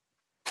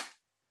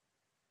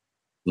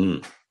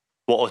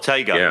 What,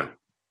 Ortega?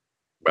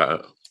 Yeah.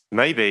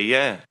 Maybe,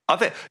 yeah.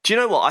 Do you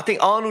know what? I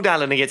think Arnold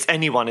Allen against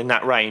anyone in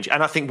that range,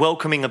 and I think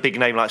welcoming a big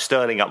name like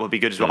Sterling up would be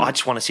good as well. I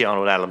just want to see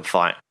Arnold Allen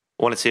fight.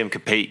 I want to see him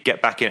compete,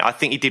 get back in. I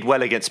think he did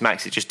well against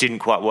Max. It just didn't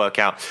quite work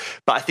out.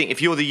 But I think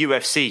if you're the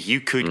UFC,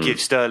 you could give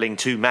Sterling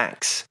to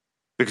Max,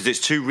 because it's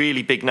two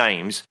really big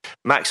names.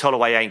 Max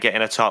Holloway ain't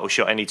getting a title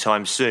shot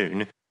anytime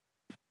soon.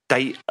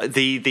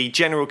 The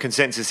general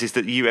consensus is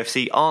that the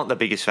UFC aren't the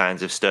biggest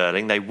fans of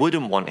Sterling. They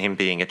wouldn't want him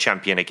being a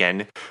champion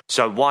again.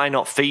 So why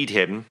not feed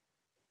him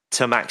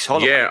to Max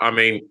Holloway? Yeah, I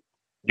mean,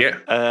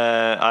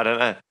 I don't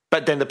know.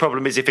 But then the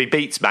problem is if he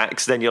beats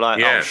Max, then you're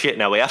like, oh shit,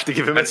 now we have to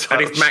give him a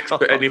title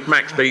shot. And if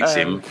Max beats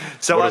him,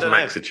 so what does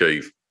Max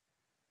achieve?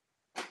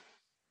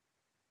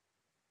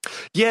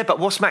 Yeah, but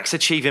what's Max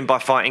achieving by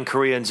fighting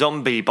Korean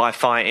Zombie, by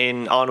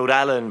fighting Arnold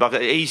Allen?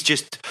 He's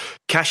just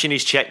cashing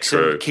his checks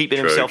and keeping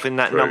himself in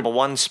that number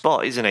one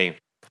spot, isn't he?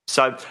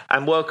 So,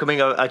 and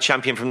welcoming a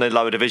champion from the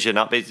lower division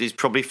up is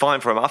probably fine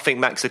for him. I think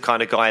Max is the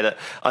kind of guy that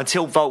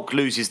until Volk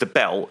loses the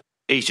belt,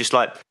 he's just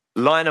like,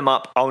 line him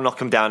up, I'll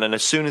knock him down, and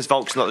as soon as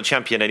Volk's not the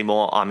champion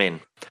anymore, I'm in.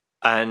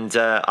 And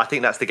I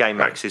think that's the game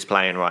Max is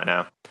playing right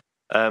now.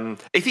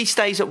 If he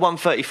stays at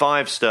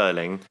 135,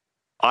 Sterling,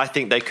 I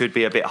think they could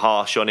be a bit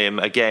harsh on him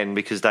again,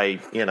 because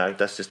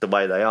that's just the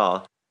way they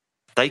are.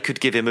 They could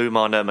give him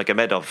Umar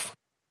Nurmagomedov,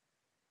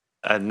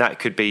 and that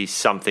could be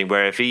something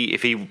where if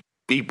he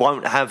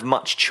won't have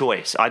much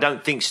choice. I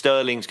don't think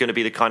Sterling's going to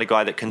be the kind of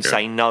guy that can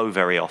say no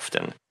very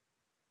often.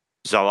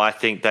 So I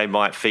think they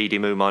might feed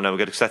him Umar Nurmagomedov,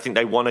 because I think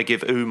they want to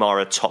give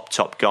Umar a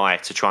top guy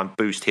to try and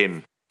boost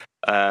him.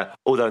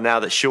 Although now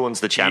that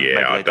Sean's the champ, maybe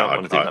they don't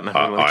want to do that. Maybe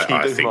they want to keep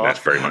Umar think that's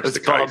very much as the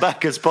case. far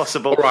back as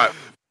possible. All right.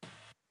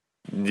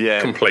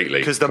 Yeah, completely.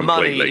 Because the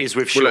money is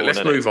with Sean. Well,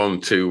 let's move on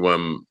to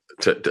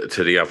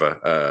the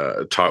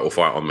other title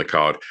fight on the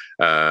card,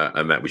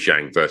 and that was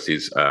Zhang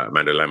versus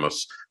Amanda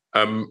Lemos.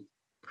 I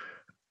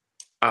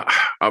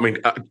mean,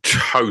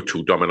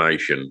 total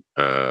domination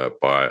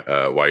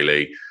by Wei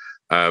Li,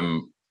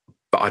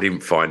 but I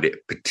didn't find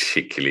it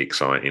particularly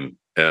exciting.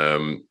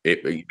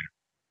 The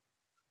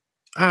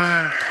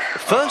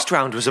first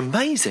round was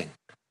amazing.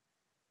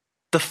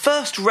 The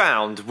first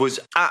round was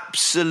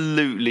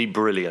absolutely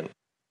brilliant.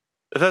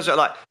 The first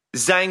round,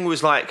 Zhang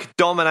was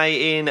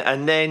dominating,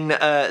 and then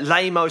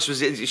Lemos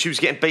was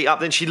getting beat up.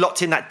 Then she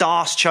locked in that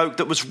Darce choke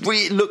that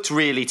looked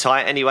really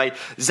tight. Anyway,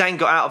 Zhang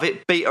got out of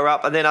it, beat her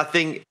up, and then I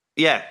think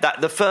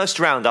the first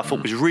round I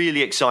thought was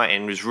really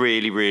exciting, was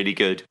really, really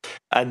good,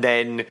 and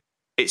then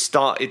it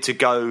started to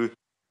go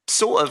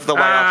sort of the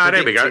way I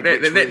predicted. There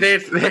we go.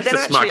 There's the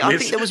smugness. I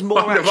think there was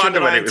more action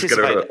than I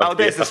anticipated.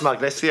 There's the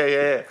smugness.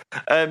 Yeah.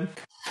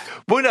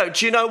 Well, no,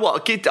 do you know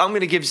what? I'm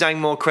going to give Zhang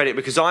more credit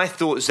because I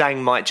thought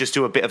Zhang might just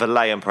do a bit of a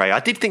lay and pray. I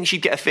did think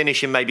she'd get a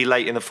finish in maybe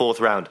late in the fourth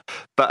round,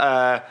 but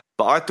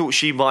I thought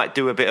she might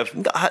do a bit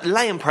of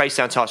lay and pray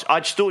sounds harsh.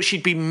 I just thought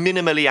she'd be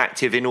minimally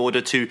active in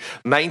order to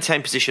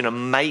maintain position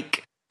and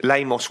make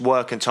Lemos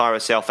work and tire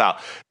herself out.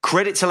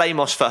 Credit to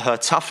Lemos for her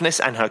toughness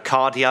and her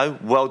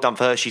cardio. Well done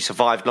for her. She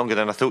survived longer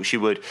than I thought she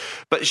would.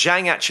 But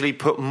Zhang actually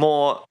put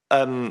more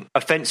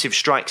offensive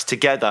strikes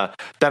together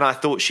than I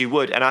thought she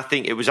would. And I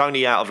think it was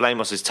only out of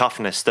Lemos'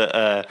 toughness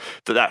that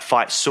that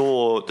fight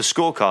saw the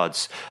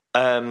scorecards.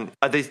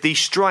 The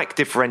strike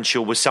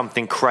differential was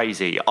something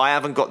crazy. I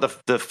haven't got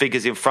the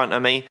figures in front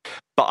of me,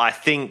 but I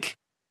think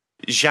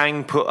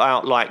Zhang put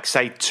out like,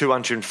 say,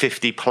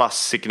 250 plus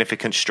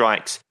significant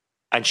strikes,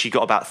 and she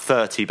got about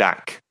 30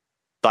 back.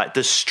 Like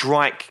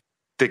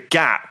the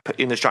gap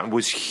in the strike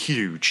was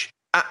huge,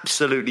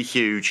 absolutely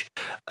huge.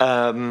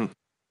 I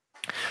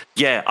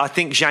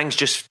think Zhang's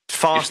just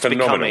fast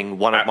becoming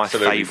one of my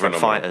favourite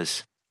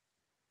fighters.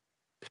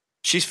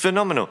 She's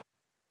phenomenal.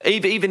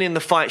 Even in the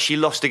fight she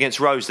lost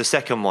against Rose, the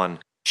second one,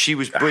 she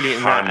was brilliant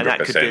in that, and that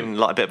could have been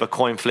like a bit of a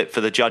coin flip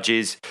for the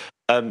judges.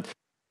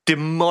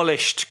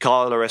 Demolished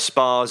Carla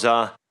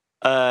Esparza.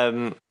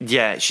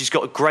 She's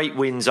got great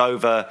wins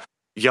over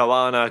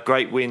Joanna,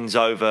 great wins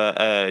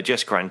over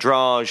Jessica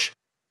Andrade.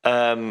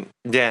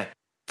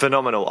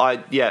 Phenomenal.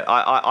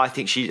 I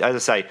think she, as I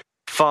say,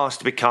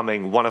 fast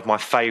becoming one of my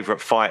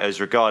favourite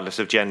fighters, regardless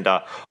of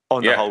gender,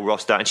 on the whole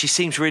roster. And she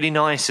seems really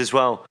nice as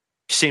well.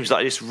 She seems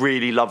like this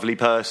really lovely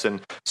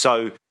person.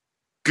 So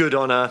good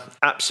on her.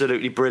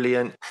 Absolutely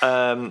brilliant.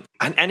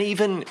 And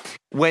even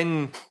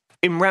when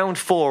in round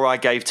 4 I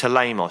gave to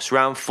Lemos.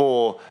 Round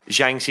 4,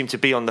 Zhang seemed to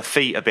be on the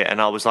feet a bit,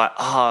 and I was like,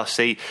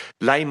 see,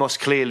 Lemos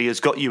clearly has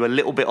got you a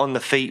little bit on the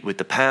feet with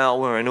the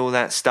power and all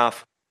that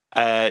stuff.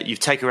 You've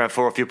taken round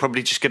 4 off. You're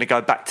probably just going to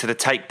go back to the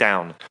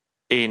takedown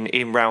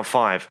in round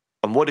 5.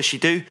 And what does she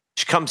do?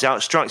 She comes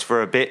out, strikes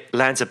for a bit,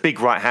 lands a big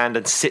right hand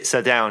and sits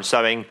her down,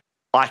 saying,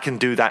 I can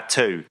do that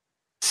too.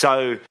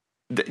 So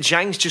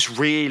Zhang's just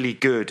really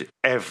good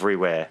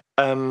everywhere.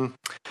 In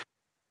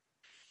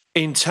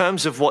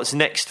terms of what's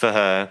next for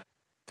her,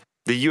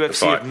 the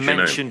UFC have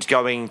mentioned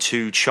going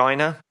to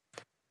China.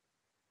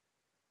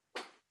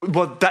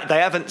 Well, they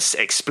haven't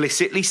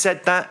explicitly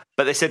said that,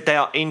 but they said they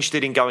are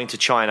interested in going to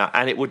China,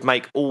 and it would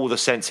make all the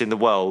sense in the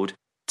world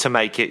to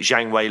make it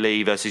Zhang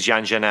Weili versus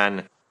Yan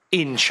Zhenan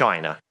in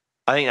China.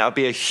 I think that would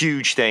be a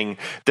huge thing.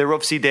 They're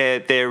obviously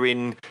they're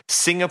in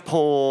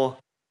Singapore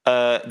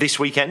this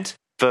weekend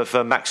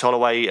for Max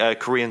Holloway,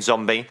 Korean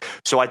Zombie.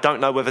 So I don't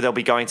know whether they'll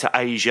be going to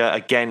Asia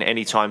again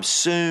anytime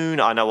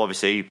soon. I know,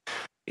 obviously,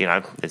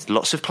 there's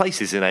lots of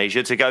places in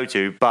Asia to go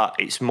to, but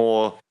it's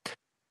more,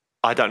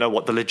 I don't know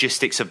what the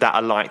logistics of that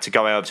are like to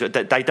go over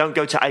to. They don't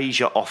go to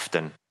Asia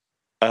often.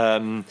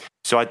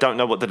 So I don't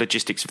know what the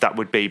logistics of that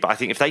would be. But I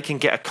think if they can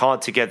get a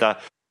card together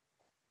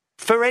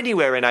for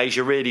anywhere in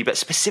Asia, really, but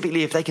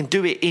specifically if they can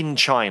do it in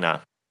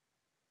China,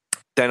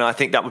 then I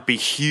think that would be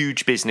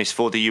huge business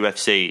for the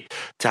UFC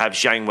to have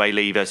Zhang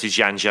Weili versus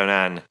Yan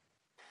Zhenan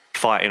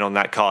fighting on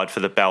that card for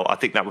the belt. I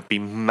think that would be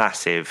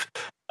massive.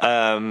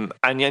 And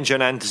Yan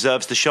Zhenan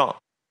deserves the shot.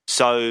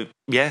 So,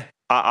 yeah,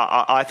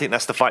 I think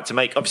that's the fight to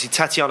make. Obviously,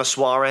 Tatiana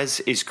Suarez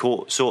is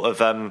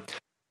sort of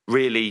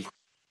really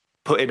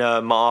putting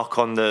a mark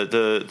on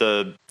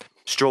the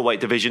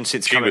strawweight division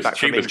since coming back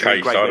from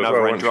injury. Great win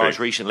over Andrade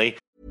recently.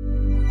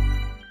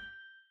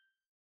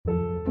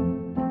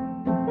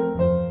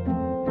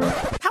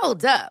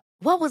 Hold up.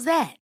 What was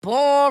that?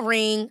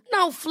 Boring.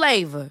 No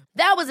flavor.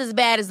 That was as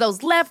bad as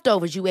those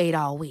leftovers you ate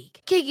all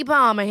week. Keke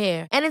Palmer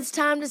here, and it's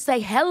time to say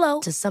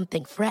hello to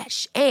something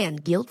fresh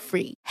and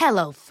guilt-free.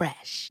 Hello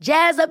Fresh.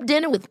 Jazz up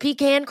dinner with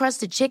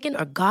pecan-crusted chicken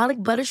or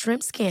garlic butter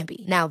shrimp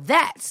scampi. Now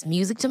that's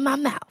music to my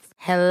mouth.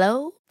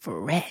 Hello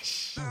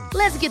Fresh.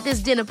 Let's get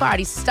this dinner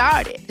party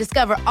started.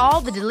 Discover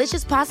all the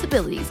delicious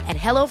possibilities at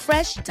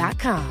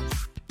hellofresh.com.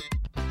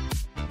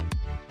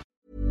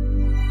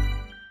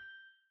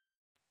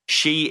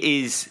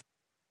 She is,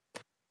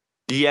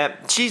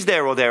 she's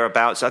there or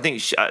thereabouts. I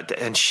think,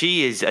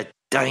 she is a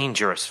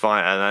dangerous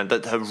fighter. And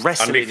her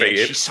wrestling,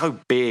 she's so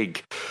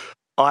big.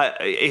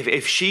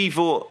 If she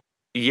fought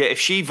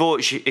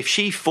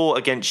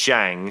against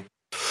Zhang,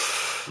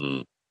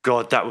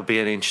 God, that would be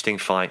an interesting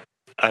fight.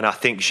 And I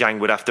think Zhang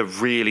would have to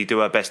really do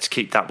her best to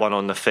keep that one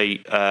on the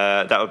feet.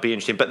 That would be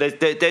interesting. But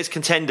there's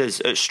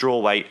contenders at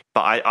strawweight.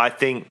 But I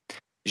think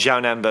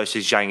Zhao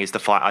versus Zhang is the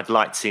fight I'd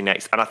like to see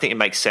next. And I think it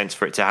makes sense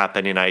for it to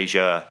happen in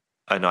Asia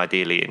and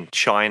ideally in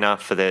China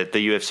for the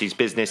UFC's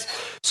business.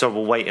 So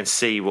we'll wait and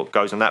see what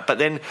goes on that. But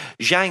then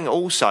Zhang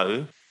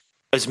also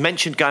has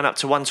mentioned going up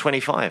to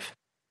 125.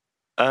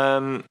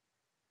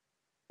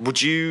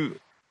 Would you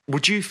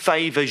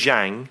favour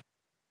Zhang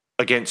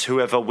against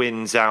whoever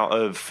wins out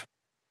of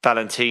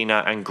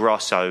Valentina and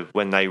Grasso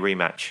when they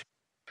rematch?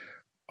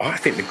 I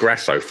think the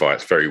Grasso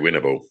fight's very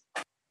winnable.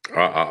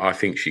 I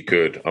think she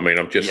could. I mean,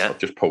 I've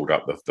just pulled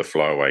up the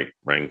flyweight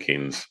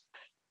rankings.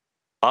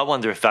 I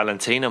wonder if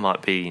Valentina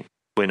might be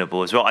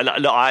winnable as well.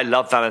 I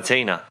love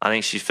Valentina. I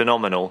think she's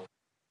phenomenal.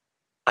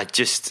 I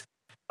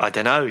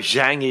don't know.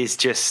 Zhang is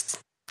just...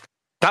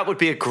 That would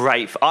be a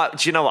great... do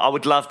you know what? I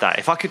would love that.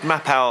 If I could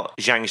map out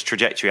Zhang's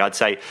trajectory, I'd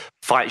say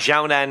fight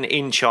Xiaonan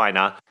in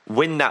China,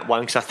 win that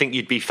one, because I think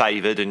you'd be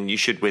favoured and you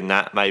should win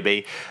that,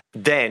 maybe.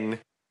 Then,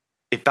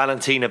 if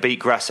Valentina beat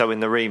Grasso in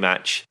the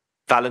rematch,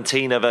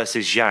 Valentina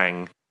versus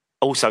Zhang,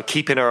 also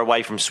keeping her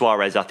away from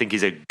Suarez, I think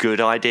is a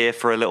good idea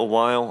for a little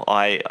while.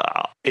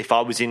 If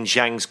I was in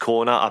Zhang's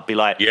corner, I'd be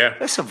like,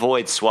 let's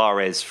avoid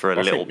Suarez for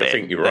a little bit. I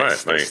think you're right,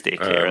 mate. Let's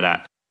stick here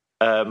at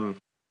that.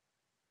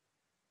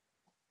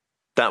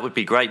 That would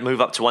be great. Move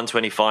up to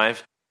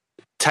 125.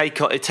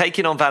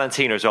 Taking on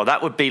Valentina as well.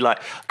 That would be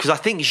like... Because I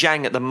think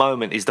Zhang at the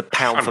moment is the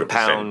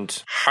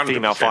pound-for-pound 100%.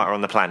 female fighter on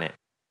the planet.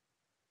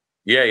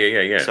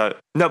 Yeah. So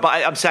no,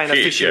 but I'm saying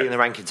she officially is, in the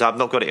rankings. I've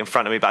not got it in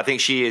front of me, but I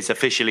think she is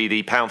officially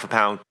the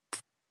pound-for-pound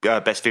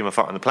best female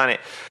fighter on the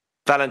planet.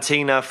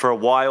 Valentina, for a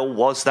while,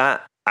 was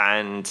that.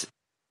 And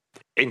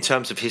in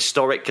terms of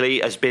historically,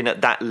 has been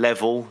at that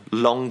level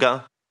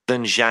longer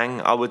than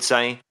Zhang, I would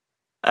say.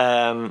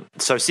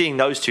 So seeing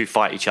those two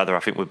fight each other,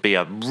 I think would be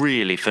a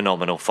really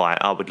phenomenal fight.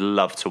 I would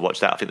love to watch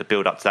that. I think the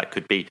build up to that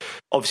could be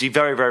obviously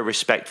very, very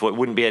respectful. It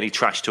wouldn't be any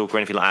trash talk or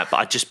anything like that, but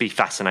I'd just be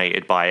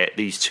fascinated by it.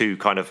 These two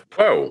kind of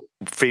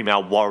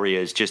female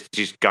warriors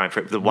just going for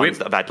it. The ones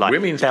that have had like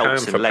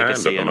belts and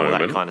legacy and all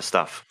that kind of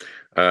stuff.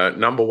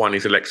 Number one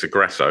is Alexa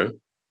Grasso,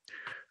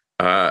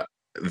 then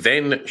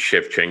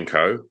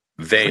Shevchenko,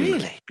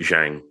 then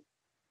Zhang.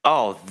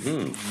 Oh,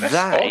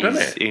 that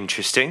is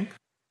interesting.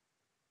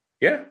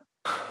 Yeah.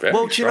 Very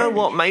well, do you know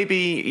what?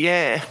 Maybe,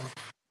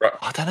 right.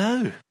 I don't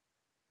know.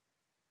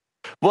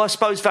 Well, I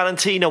suppose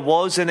Valentina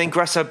was, and then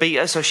Grasso beat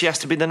her, so she has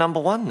to be the number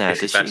one now,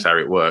 if that's how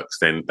it works,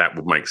 then that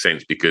would make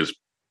sense, because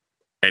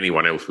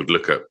anyone else would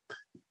look at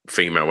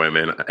female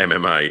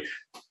MMA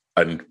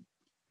and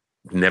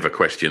never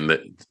question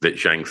that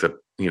Zhang's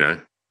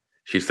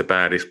she's the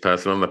baddest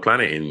person on the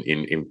planet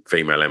in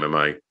female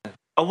MMA.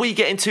 Are we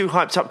getting too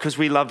hyped up because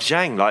we love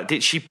Zhang? Like,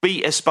 did she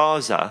beat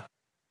Esparza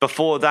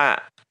before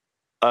that?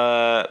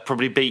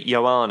 Probably beat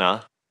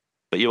Joanna,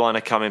 but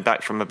Joanna coming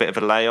back from a bit of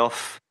a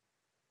layoff.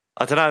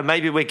 I don't know.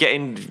 Maybe we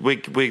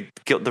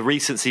got the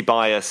recency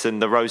bias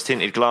and the rose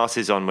tinted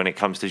glasses on when it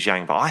comes to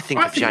Zhang. But I think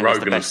Zhang is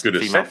the best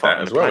female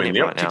fighter as well in the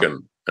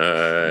octagon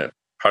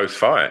post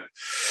fight.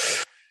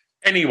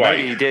 Anyway,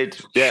 maybe he did.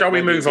 Shall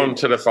we move on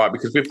to the fight,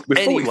 because we're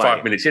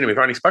 45 minutes in and we've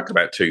only spoken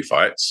about two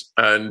fights,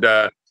 and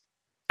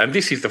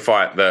this is the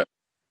fight that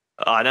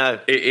I know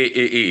it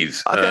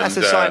is. I think that's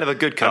a sign of a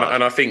good card,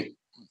 and I think,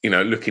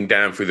 looking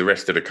down through the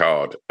rest of the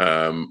card,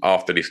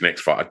 after this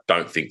next fight, I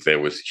don't think there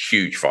was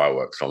huge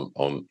fireworks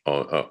on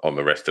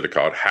the rest of the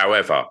card.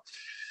 However,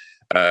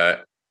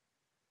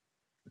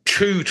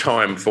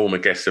 two-time former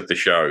guest of the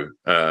show,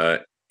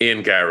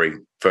 Ian Gary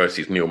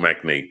versus Neil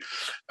Magny.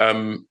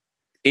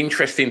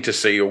 Interesting to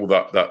see all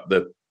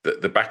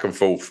the back and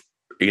forth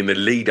in the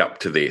lead up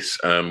to this.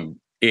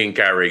 Ian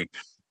Gary,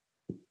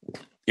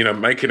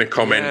 making a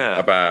comment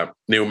about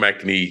Neil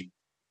Magny,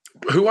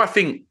 who I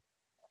think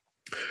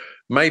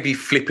maybe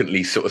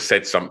flippantly sort of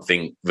said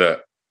something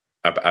that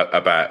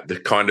about the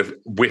kind of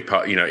whip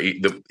up,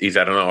 he's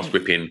had an arse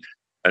whipping,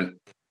 and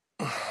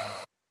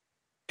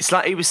it's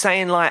like he was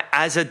saying, like,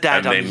 as a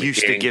dad, I'm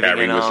used to giving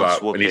an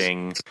arse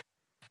whooping,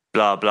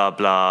 blah blah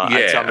blah.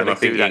 Yeah, and I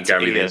think Ian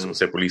Gary then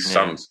said, "Well, his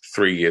son's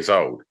 3 years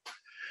old,"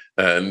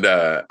 and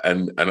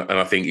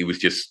I think he was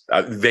just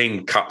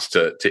then cuts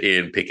to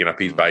Ian picking up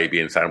his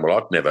baby and saying, "Well,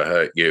 I'd never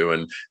hurt you,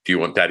 and do you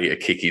want Daddy to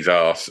kick his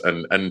ass?"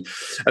 And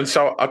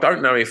so I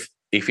don't know if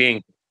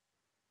Ian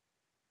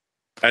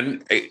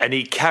and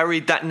he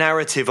carried that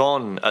narrative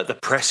on at the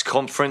press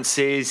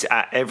conferences,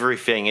 at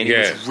everything, and he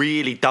was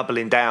really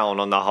doubling down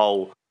on the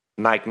whole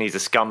Magny's a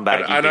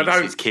scumbag, he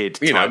beats his kid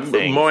type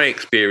thing. My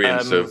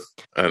experience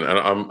and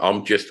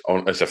I'm just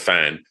on as a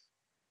fan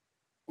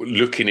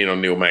looking in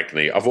on Neil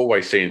Magny. I've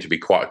always seen him to be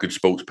quite a good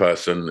sports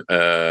person,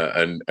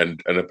 and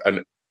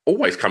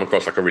always come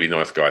across like a really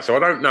nice guy. So I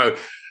don't know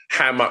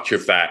how much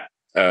of that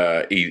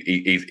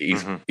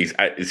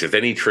is there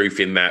any truth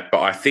in that,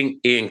 but I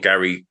think Ian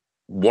Gary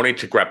wanted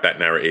to grab that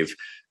narrative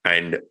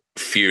and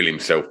fuel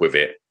himself with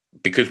it,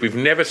 because we've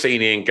never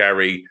seen Ian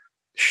Gary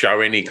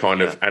show any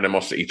kind of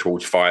animosity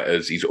towards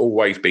fighters. He's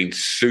always been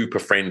super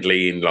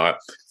friendly in like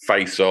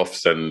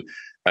face-offs,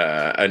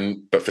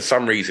 but for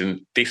some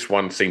reason this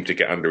one seemed to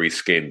get under his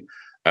skin.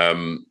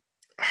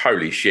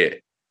 Holy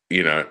shit!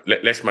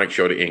 Let's make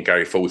sure that Ian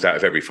Gary falls out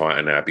of every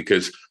fighter now,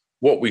 because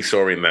what we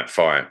saw in that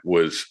fight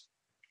was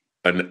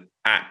an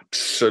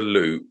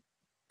absolute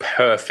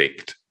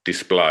perfect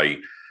display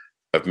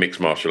of mixed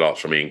martial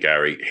arts from Ian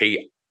Gary.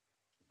 He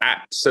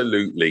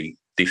absolutely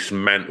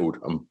dismantled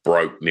and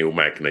broke Neil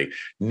Magny.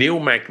 Neil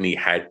Magny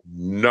had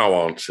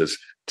no answers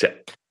to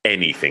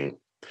anything.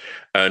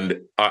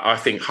 And I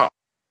think...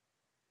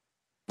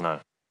 No.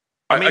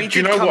 I mean, he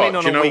did come in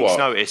on a week's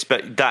notice,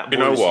 but that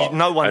was...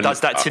 No one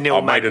does that to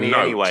Neil Magny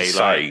anyway. To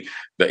say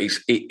that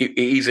it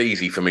is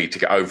easy for me to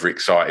get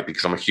overexcited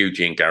because I'm a huge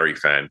Ian Gary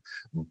fan,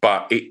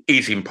 but it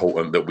is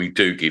important that we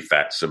do give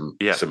that some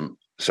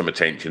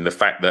attention. The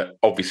fact that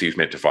obviously he was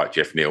meant to fight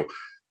Jeff Neal,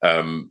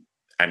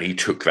 And he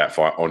took that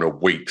fight on a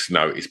week's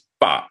notice.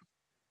 But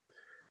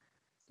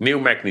Neil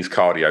Magny's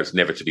cardio is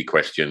never to be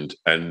questioned.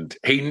 And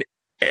I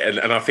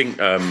think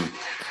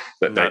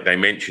that they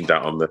mentioned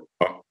that on the...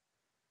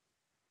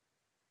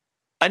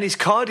 And his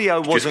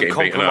cardio wasn't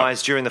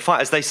compromised during the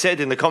fight. As they said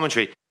in the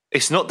commentary,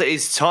 it's not that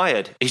he's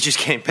tired. He's just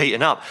getting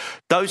beaten up.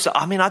 I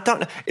don't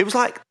know. It was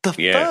like the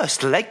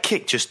first leg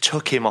kick just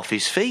took him off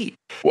his feet.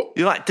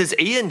 You're like, does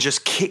Ian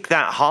just kick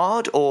that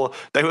hard? Or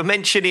they were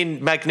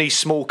mentioning Magny's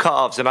small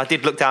calves, and I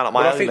did look down at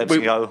my own lips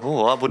and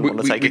go, I wouldn't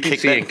want to take a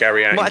kick there. We did see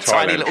Gary out in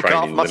Thailand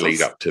training the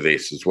lead up to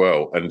this as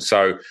well. And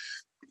so,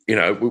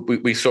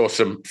 we saw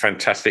some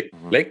fantastic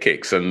leg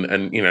kicks.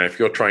 And if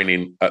you're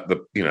training at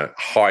the,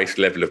 highest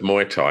level of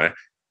Muay Thai,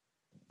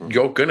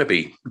 you're going to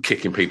be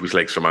kicking people's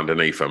legs from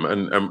underneath them.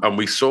 And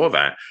we saw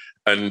that.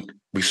 And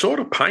we saw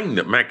the pain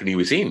that Magny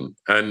was in.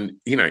 And,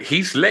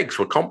 his legs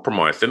were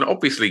compromised. And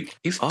obviously,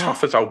 he's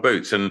tough as old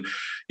boots. And,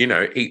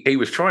 he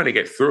was trying to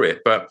get through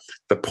it. But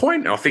the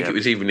point, I think it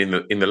was even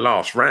in the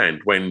last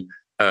round when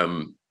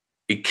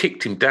he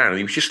kicked him down and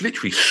he was just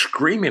literally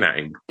screaming at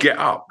him, get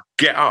up.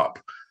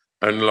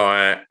 And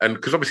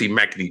because obviously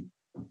Magny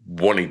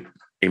wanted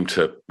him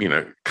to,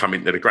 come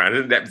into the ground.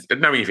 And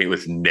knowing anything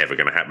was never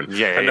going to happen.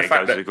 And the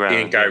fact that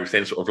Ian Gary was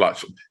then sort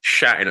of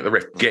shouting at the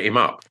ref, get him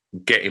up.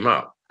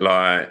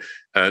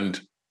 And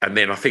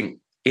then I think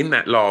in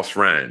that last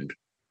round,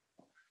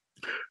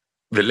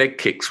 the leg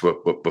kicks were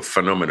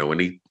phenomenal.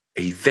 And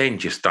he then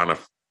just done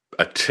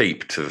a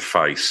teep to the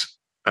face.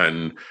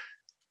 And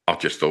I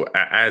just thought,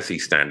 as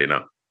he's standing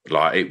up,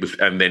 it was,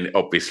 and then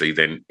obviously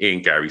then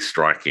Ian Gary's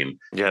striking.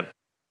 Yeah.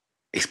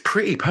 It's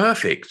pretty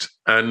perfect.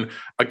 And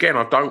again,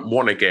 I don't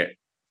want to get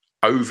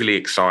overly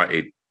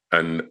excited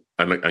and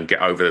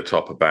get over the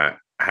top about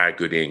how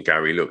good Ian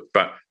Gary looked,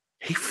 but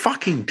he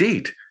fucking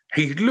did.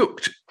 He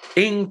looked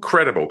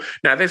incredible.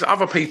 Now, there's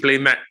other people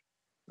in that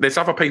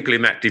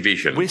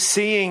division. We're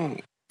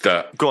seeing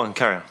that. Go on,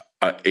 carry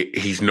on.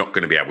 He's not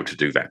going to be able to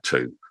do that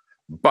too.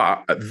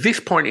 But at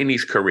this point in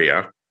his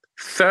career,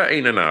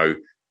 13-0,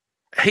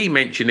 he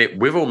mentioned it.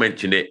 We've all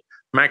mentioned it.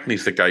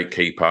 Magny's the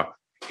gatekeeper.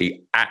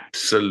 He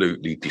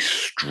absolutely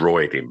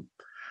destroyed him.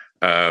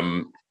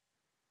 And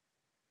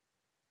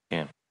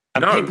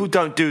people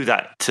don't do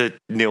that to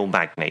Neil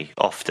Magny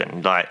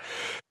often.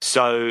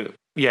 So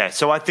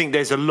I think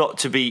there's a lot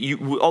to be...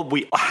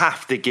 we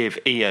have to give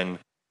Ian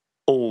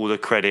all the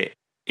credit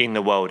in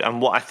the world.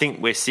 And what I think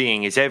we're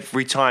seeing is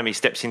every time he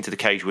steps into the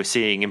cage, we're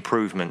seeing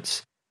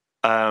improvements.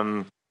 He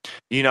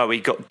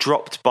got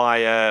dropped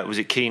by, was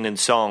it Keenan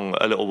Song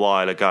a little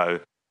while ago?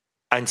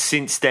 And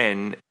since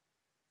then...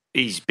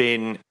 he's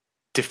been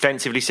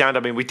defensively sound. I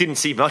mean, we didn't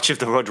see much of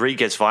the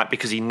Rodriguez fight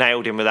because he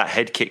nailed him with that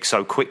head kick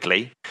so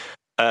quickly.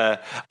 And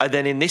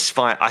then in this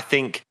fight, I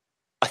think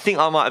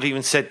I might have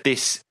even said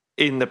this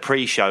in the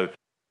pre-show.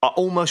 I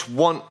almost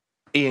want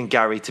Ian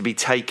Gary to be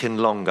taken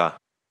longer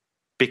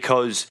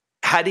because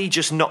had he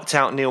just knocked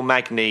out Neil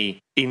Magny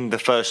in the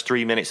first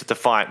 3 minutes of the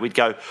fight, we'd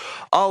go,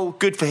 oh,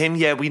 good for him.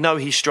 Yeah, we know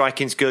his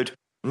striking's good.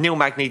 Neil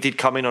Magny did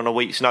come in on a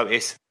week's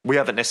notice. We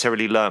haven't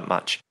necessarily learnt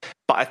much.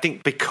 But I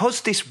think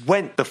because this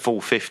went the full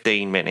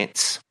 15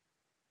 minutes,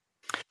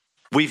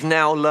 we've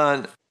now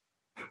learnt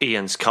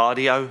Ian's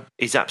cardio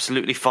is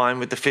absolutely fine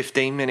with the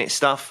 15-minute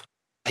stuff.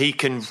 He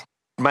can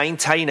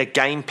maintain a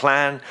game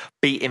plan,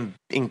 be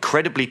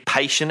incredibly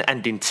patient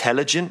and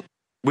intelligent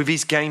with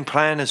his game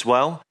plan as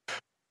well.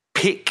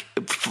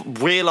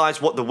 Realise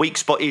what the weak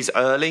spot is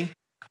early.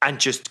 And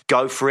just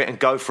go for it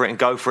and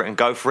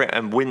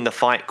win the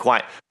fight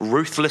quite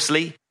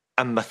ruthlessly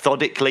and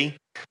methodically.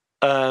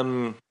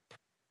 I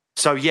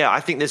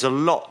think there's a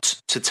lot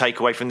to take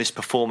away from this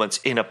performance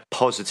in a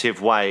positive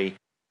way.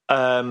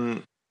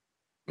 What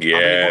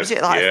was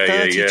it,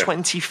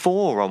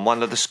 30-24 on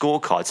one of the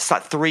scorecards? It's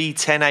like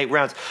 3-10-8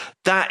 rounds.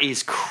 That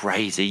is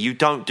crazy. You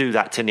don't do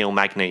that to Neil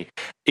Magny.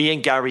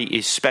 Ian Gary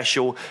is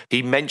special.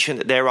 He mentioned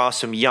that there are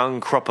some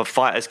young crop of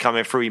fighters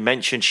coming through. He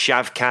mentioned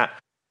Shavkat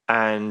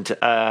and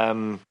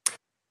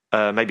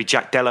maybe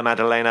Jack Della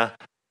Maddalena.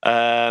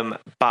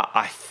 But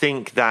I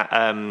think that,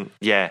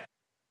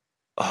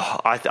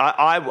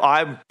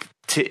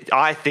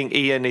 I think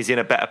Ian is in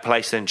a better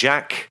place than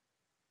Jack.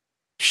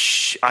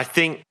 I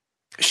think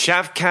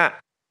Shavkat,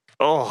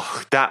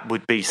 that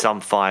would be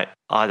some fight.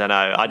 I don't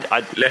know.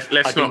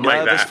 Let's not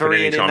make that happen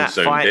anytime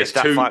soon. There's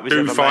two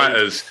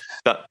fighters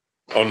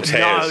on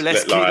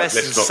tears. No,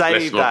 let's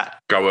save that.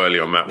 Go early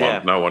on that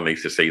one. No one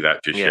needs to see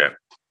that just yet.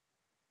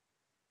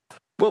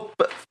 Well,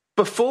 but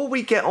before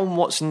we get on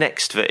what's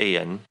next for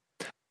Ian,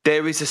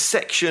 there is a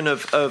section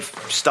of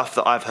stuff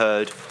that I've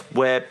heard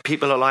where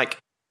people are like,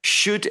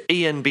 should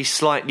Ian be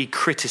slightly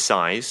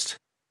criticised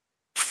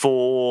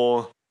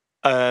for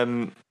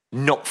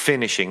not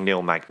finishing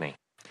Neil Magny?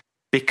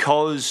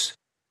 Because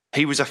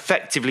he was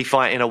effectively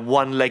fighting a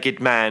one-legged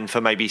man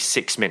for maybe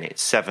 6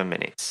 minutes, 7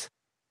 minutes.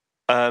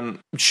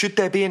 Should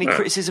there be any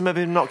criticism of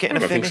him not getting a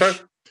finish? I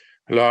think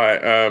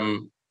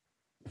so.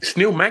 It's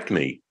Neil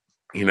Magny.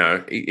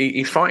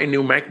 He's fighting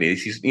Neil Magny.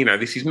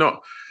 This is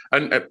not.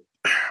 And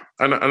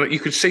and you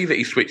could see that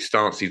he switched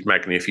stances,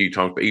 Magny, a few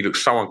times, but he looked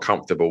so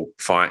uncomfortable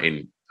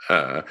fighting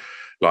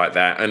like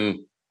that. And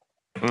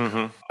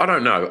I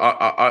don't know.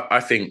 I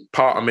think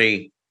part of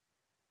me,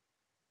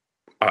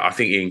 I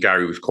think Ian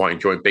Gary was quite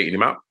enjoying beating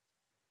him up,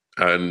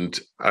 and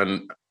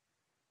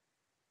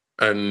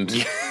and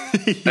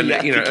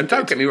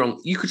don't get me wrong,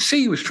 you could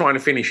see he was trying to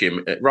finish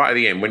him right at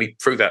the end when he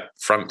threw that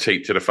front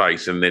teep to the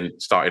face and then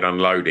started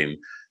unloading,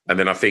 and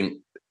then I think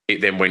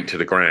it then went to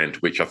the ground,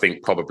 which I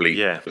think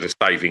probably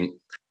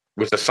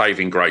was a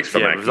saving grace for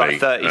Magny. With like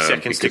 30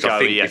 seconds to go,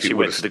 he actually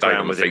went to the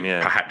ground with him.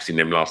 Perhaps in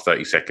them last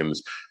 30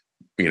 seconds,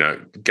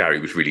 Gary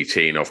was really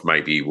teeing off.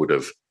 Maybe he would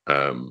have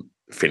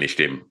finished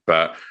him,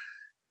 but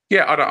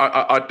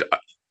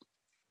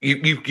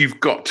you've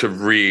got to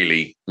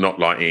really not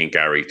like Ian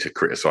Gary to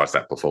criticise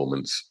that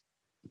performance,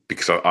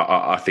 because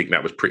I think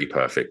that was pretty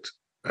perfect.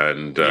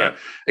 And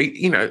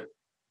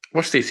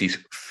what's this? He's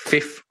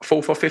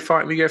fourth or fifth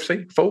fight in the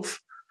UFC, fourth,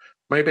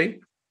 maybe.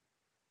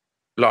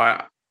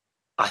 Like,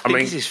 I think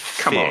it's his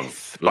fifth. Come on,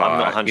 but I'm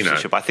not 100%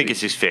 sure. But I think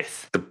it's his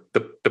fifth.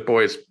 The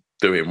boy's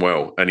doing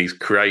well, and he's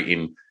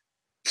creating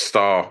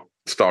star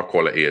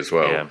quality as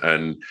well. Yeah.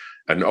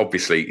 And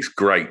obviously, it's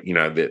great.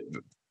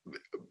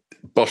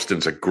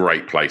 Boston's a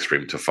great place for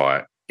him to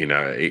fight.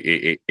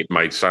 It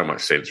made so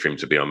much sense for him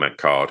to be on that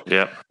card.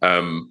 Yeah.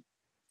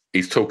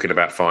 He's talking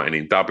about fighting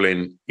in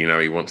Dublin.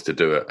 He wants to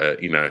do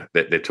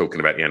they're talking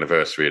about the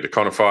anniversary of the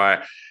Conor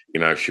fight.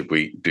 Should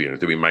we do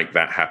we make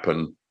that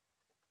happen?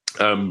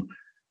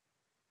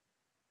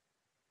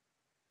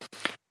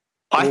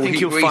 I think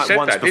he'll fight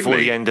once before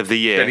the end of the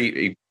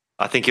year.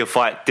 I think he'll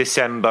fight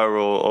December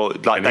or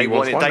like they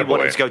want him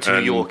to go to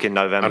New York in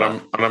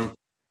November. And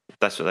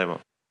that's what they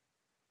want.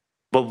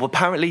 Well,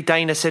 apparently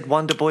Dana said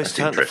Wonder Boy's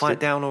turned the fight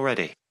down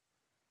already.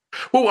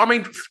 Well, I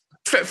mean,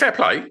 fair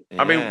play.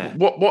 Yeah. I mean,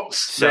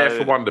 what's there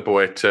for Wonder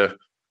Boy to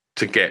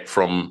get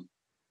from?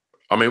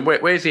 I mean,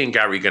 where's Ian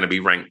Gary going to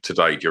be ranked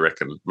today, do you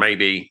reckon?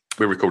 Maybe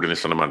we're recording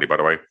this on a Monday, by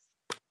the way.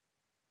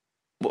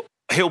 Well,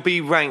 he'll be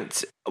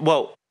ranked.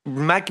 Well,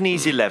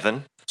 Magny's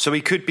 11, so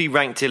he could be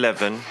ranked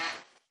 11.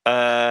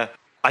 I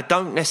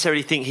don't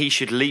necessarily think he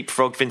should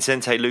leapfrog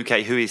Vicente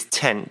Luque, who is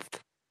 10th.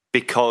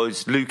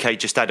 Because Luque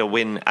just had a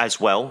win as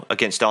well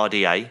against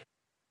RDA.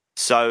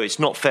 So it's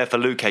not fair for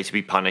Luque to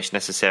be punished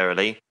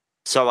necessarily.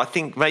 So I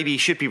think maybe he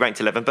should be ranked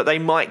 11, but they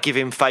might give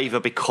him favour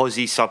because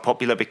he's so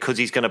popular, because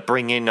he's going to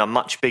bring in a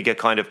much bigger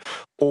kind of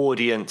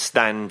audience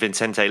than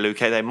Vicente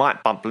Luque. They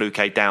might bump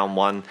Luque down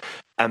one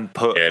and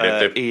put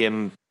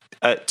Ian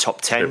at top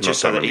 10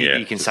 just so that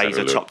he can say he's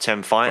a top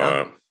 10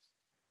 fighter.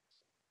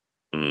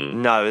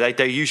 No,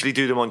 they usually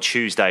do them on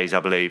Tuesdays, I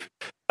believe.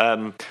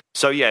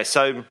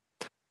 So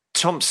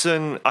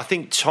Thompson, I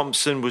think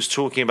Thompson was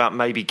talking about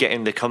maybe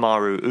getting the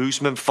Kamaru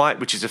Usman fight,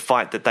 which is a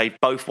fight that they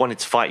both wanted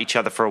to fight each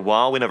other for a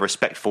while in a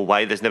respectful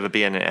way. There's never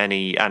been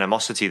any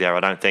animosity there, I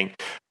don't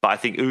think. But I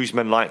think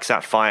Usman likes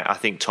that fight. I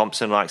think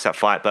Thompson likes that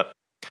fight. But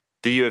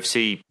the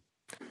UFC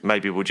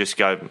maybe will just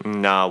go,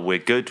 nah, we're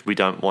good. We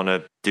don't want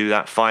to do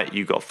that fight.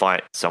 You got to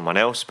fight someone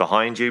else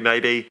behind you,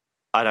 maybe.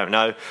 I don't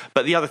know.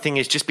 But the other thing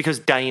is, just because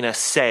Dana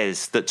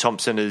says that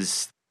Thompson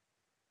has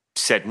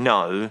said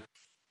no,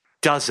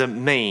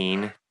 doesn't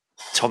mean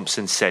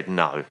Thompson said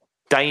no.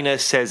 Dana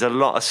says a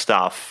lot of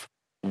stuff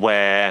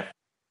where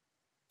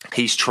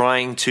he's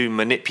trying to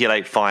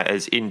manipulate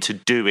fighters into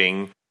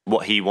doing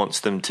what he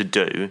wants them to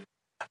do.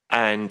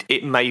 And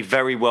it may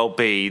very well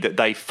be that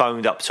they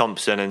phoned up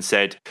Thompson and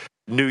said,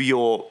 New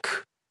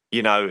York,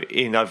 in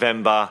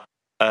November,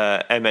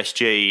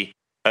 MSG,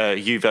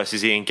 you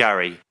versus Ian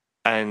Gary.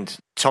 And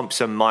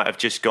Thompson might have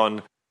just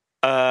gone,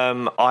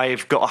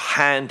 I've got a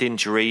hand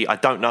injury. I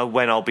don't know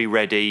when I'll be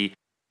ready.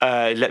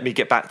 Let me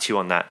get back to you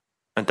on that.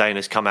 And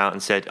Dana's come out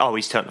and said,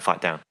 he's turned the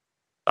fight down.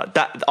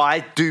 That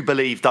I do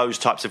believe those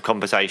types of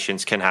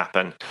conversations can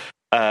happen.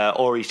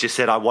 Or he's just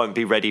said, I won't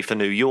be ready for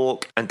New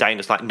York. And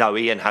Dana's like, no,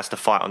 Ian has to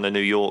fight on the New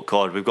York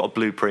card. We've got a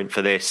blueprint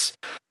for this.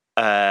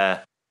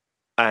 And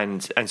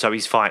so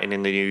he's fighting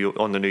on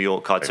the New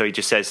York card. So he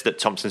just says that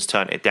Thompson's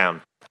turned it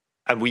down.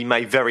 And we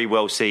may very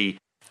well see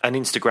an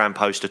Instagram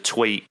post, a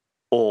tweet,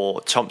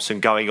 or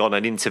Thompson going on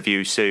an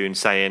interview soon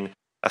saying,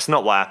 that's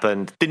not what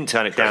happened. Didn't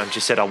turn it down.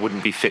 Just said I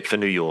wouldn't be fit for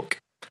New York.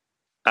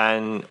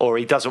 Or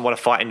he doesn't want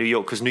to fight in New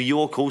York because New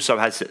York also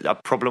has a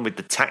problem with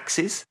the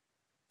taxes.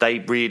 They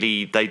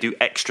do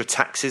extra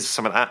taxes,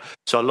 something like that.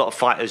 So a lot of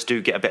fighters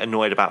do get a bit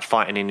annoyed about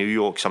fighting in New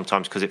York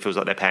sometimes because it feels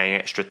like they're paying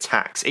extra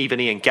tax. Even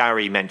Ian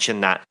Gary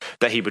mentioned that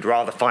he would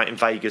rather fight in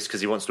Vegas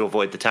because he wants to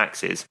avoid the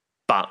taxes.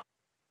 But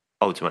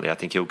ultimately, I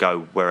think he'll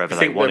go wherever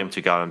they want him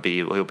to go, and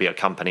he'll be a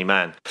company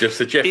man. Does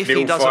the Jeff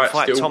Neal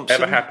fight still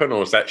Thompson, ever happen,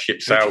 or is that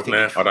ship sailed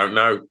now? I don't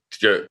know.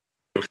 Still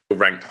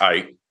ranked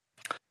 8.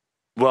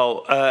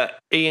 Well,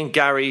 Ian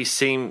Gary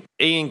seems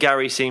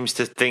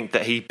to think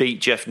that he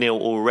beat Jeff Neal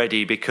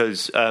already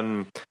because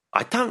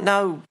I don't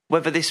know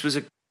whether this was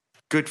a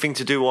good thing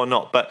to do or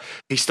not, but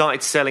he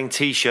started selling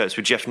T-shirts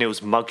with Jeff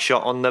Neal's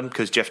mugshot on them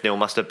because Jeff Neal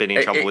must have been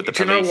in trouble with the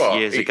police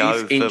years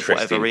ago for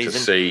whatever reason. To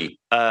see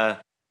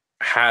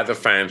how the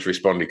fans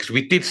responded, because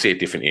we did see a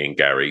different Ian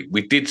Gary.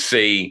 We did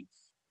see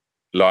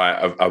like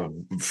a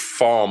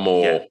far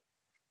more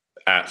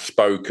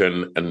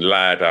outspoken and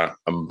louder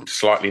and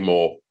slightly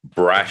more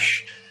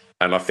brash.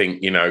 And I think,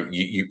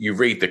 you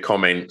read the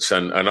comments,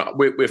 and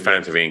we're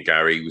fans of Ian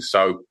Gary. He was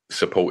so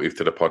supportive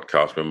to the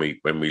podcast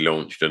when we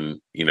launched,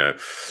 and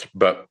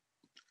but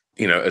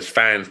as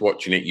fans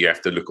watching it, you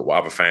have to look at what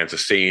other fans are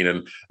seeing,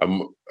 and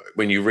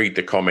when you read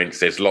the comments,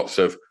 there's lots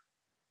of,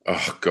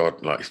 oh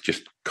God, like it's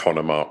just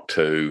Conor Mark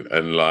II,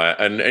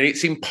 and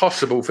it's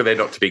impossible for there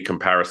not to be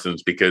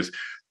comparisons, because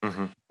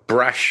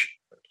brash,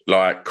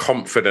 like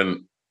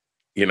confident,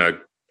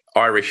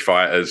 Irish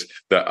fighters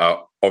that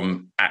are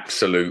on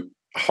absolute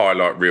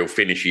highlight reel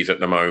finishes at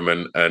the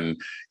moment,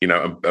 and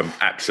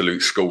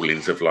absolute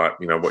schoolings of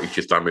what he's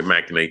just done with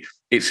Magny.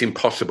 It's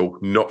impossible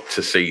not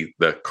to see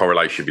the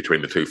correlation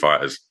between the two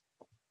fighters.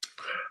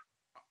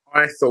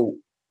 I thought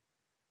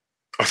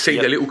I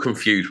seemed a little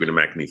confused with the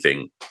Magny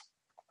thing.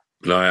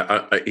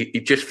 Like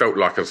it just felt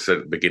like, I said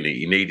at the beginning,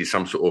 he needed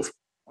some sort of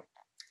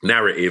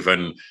narrative,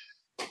 and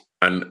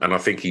I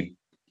think he,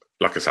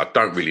 like I said, I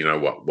don't really know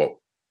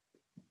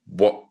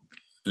what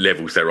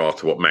levels there are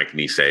to what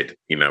Magny said,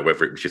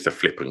 whether it was just a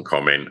flippant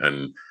comment,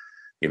 and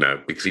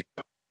because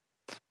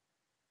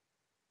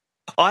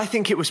I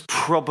think it was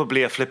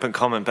probably a flippant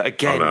comment, but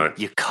again,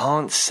 you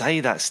can't say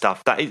that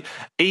stuff.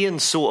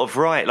 Ian's sort of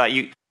right. Like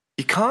you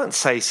can't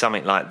say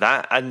something like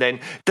that. And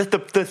then the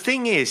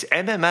thing is,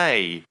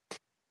 MMA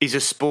is a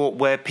sport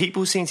where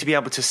people seem to be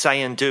able to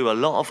say and do a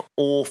lot of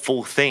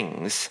awful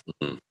things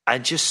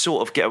and just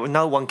sort of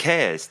no one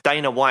cares.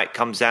 Dana White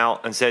comes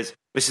out and says,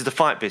 this is the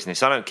fight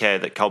business. I don't care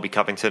that Colby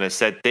Covington has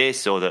said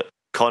this or that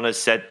Conor's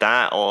said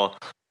that or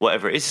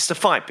whatever. It's just a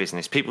fight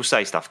business. People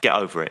say stuff. Get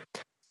over it.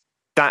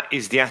 That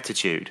is the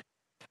attitude.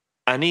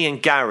 And Ian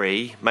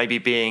Gary, maybe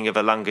being of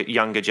a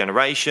younger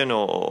generation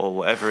or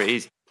whatever it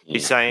is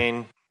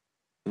saying,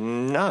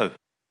 no,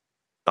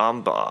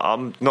 I'm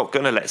not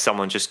going to let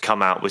someone just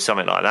come out with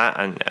something like that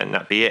and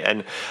that be it.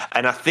 And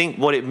I think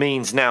what it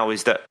means now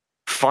is that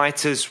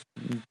fighters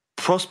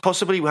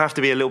possibly will have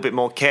to be a little bit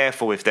more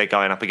careful if they're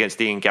going up against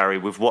Ian Gary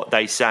with what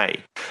they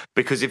say.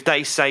 Because if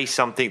they say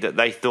something that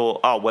they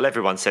thought, oh, well,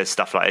 everyone says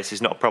stuff like this,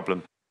 it's not a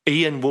problem,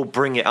 Ian will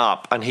bring it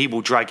up and he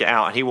will drag it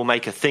out and he will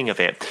make a thing of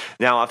it.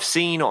 Now, I've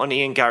seen on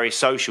Ian Gary's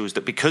socials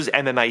that because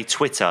MMA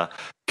Twitter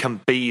can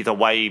be the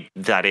way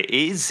that it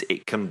is,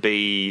 it can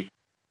be,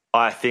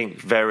 I think,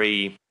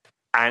 very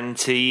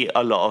anti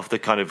a lot of the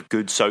kind of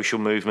good social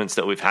movements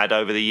that we've had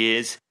over the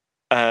years.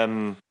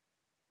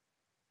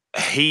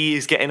 He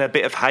is getting a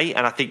bit of hate,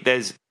 and I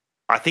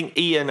think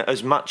Ian,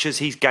 as much as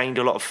he's gained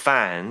a lot of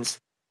fans,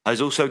 has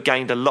also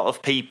gained a lot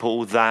of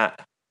people that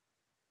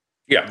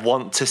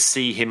want to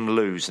see him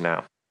lose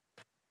now.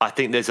 I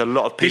think there's a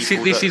lot of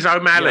people. This is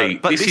O'Malley.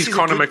 This is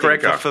Conor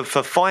McGregor.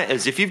 For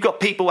fighters, if you've got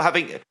people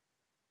having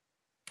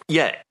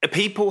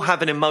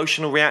an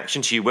emotional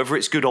reaction to you, whether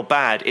it's good or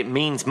bad, it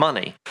means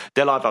money.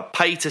 They'll either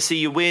pay to see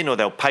you win or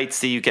they'll pay to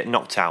see you get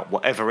knocked out,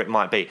 whatever it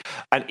might be.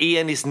 And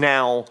Ian is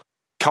now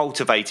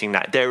cultivating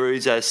that. There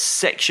is a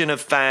section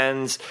of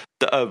fans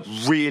that are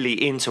really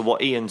into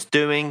what Ian's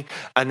doing,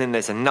 and then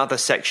there's another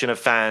section of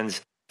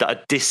fans that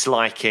are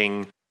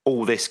disliking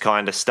all this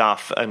kind of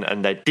stuff,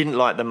 and they didn't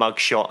like the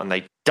mugshot, and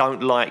they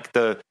don't like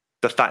the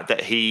fact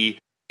that he,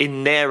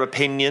 in their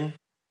opinion,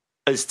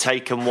 has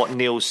taken what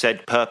Neil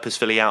said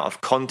purposefully out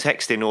of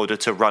context in order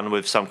to run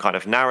with some kind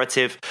of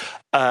narrative.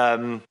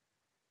 We'll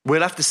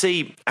have to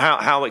see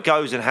how it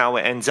goes and how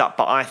it ends up.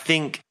 But I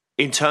think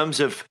in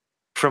terms of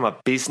from a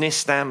business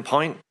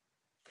standpoint,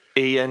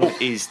 Ian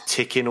is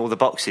ticking all the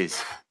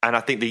boxes. And I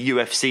think the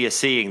UFC are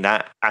seeing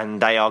that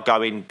and they are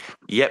going,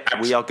 yep,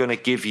 we are going to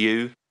give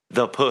you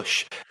the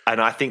push. And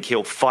I think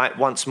he'll fight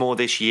once more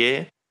this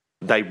year.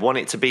 They want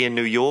it to be in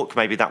New York.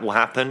 Maybe that will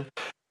happen.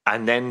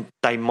 And then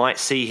they might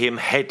see him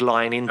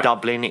headline in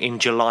Dublin in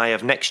July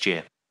of next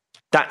year.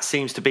 That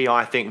seems to be,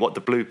 I think, what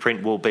the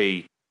blueprint will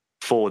be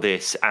for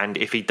this. And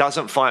if he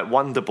doesn't fight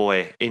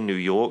Wonderboy in New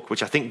York,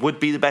 which I think would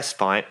be the best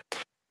fight,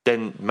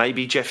 then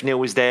maybe Jeff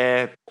Neal is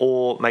there,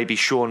 or maybe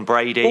Sean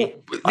Brady.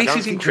 Well, this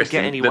is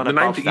interesting. The name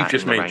that you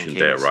just mentioned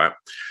there, right?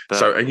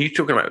 So, and you're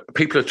talking about,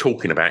 people are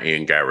talking about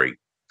Ian Gary.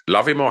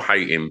 Love him or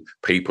hate him,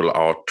 people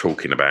are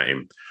talking about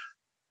him.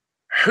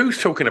 Who's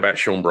talking about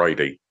Sean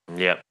Brady?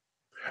 Yeah.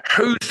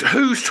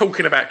 Who's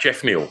talking about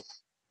Jeff Neal?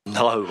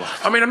 No.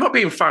 I mean, I'm not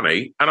being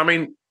funny. And I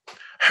mean,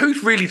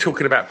 who's really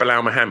talking about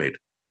Bilal Muhammad?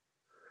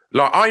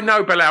 Like, I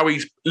know Bilal,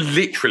 he's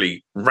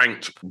literally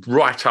ranked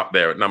right up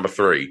there at number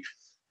 3.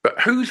 But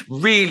who's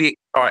really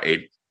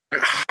excited?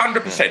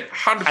 100%.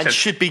 100%. And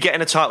should be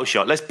getting a title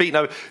shot. Let's beat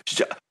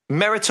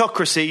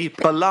meritocracy.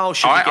 Bilal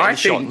should be getting a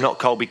shot, not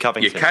Colby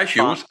Covington. Your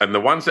casuals and the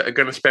ones that are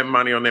going to spend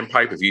money on them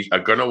pay-per-views are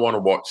going to want to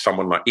watch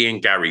someone like Ian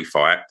Gary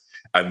fight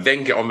and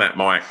then get on that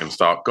mic and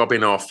start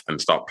gobbing off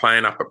and start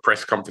playing up at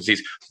press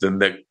conferences. Then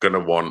they're going to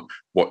want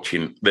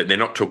watching. They're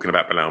not talking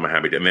about Bilal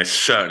Muhammad, and they're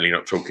certainly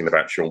not talking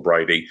about Sean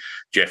Brady,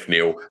 Jeff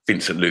Neal,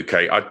 Vincent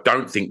Luque. I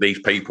don't think these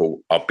people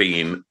are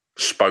being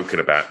spoken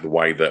about the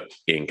way that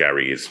Ian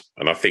Gary is.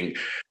 And I think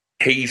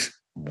he's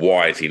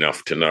wise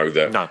enough to know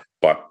that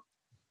by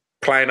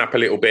playing up a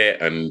little bit,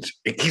 and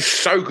he's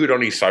so good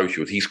on his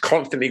socials. He's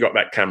constantly got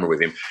that camera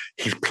with him.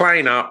 He's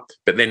playing up,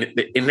 but then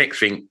the next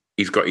thing,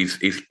 he's got his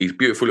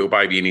beautiful little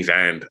baby in his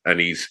hand, and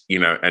he's,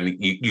 and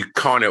you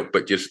can't help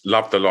but just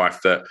love the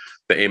life that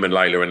him and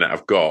Layla and that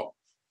have got,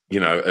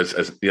 as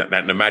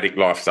that nomadic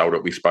lifestyle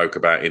that we spoke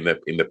about in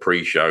the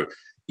pre-show,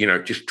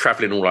 just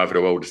traveling all over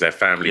the world as their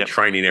family,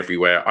 training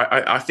everywhere.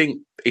 I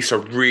think it's a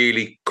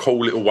really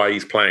cool little way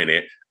he's playing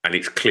it, and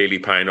it's clearly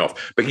paying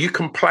off. But you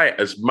can play it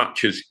as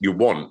much as you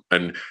want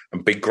and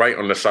be great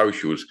on the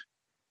socials.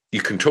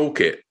 You can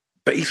talk it,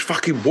 but he's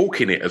fucking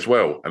walking it as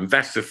well. And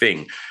that's the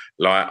thing.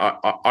 Like,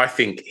 I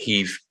think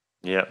he's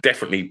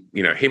definitely,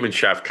 him and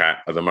Shavkat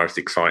are the most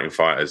exciting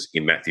fighters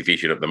in that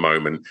division at the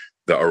moment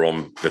that are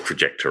on the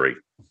trajectory.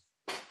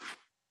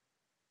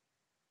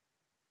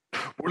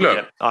 Well,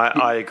 look,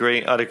 I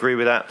agree. I'd agree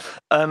with that.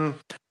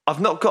 I've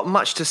not got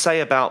much to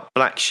say about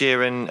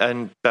Blackshear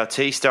and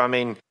Bautista. I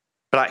mean,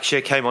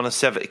 Blackshear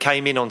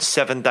came in on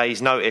 7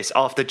 days' notice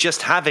after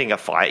just having a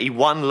fight. He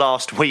won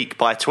last week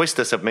by a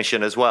twister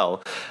submission as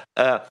well.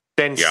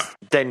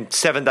 Then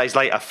 7 days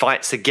later,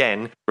 fights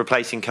again,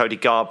 replacing Cody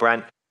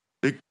Garbrandt.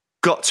 He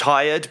got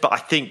tired, but I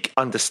think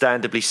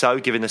understandably so,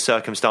 given the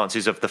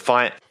circumstances of the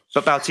fight.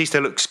 But Bautista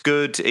looks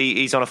good.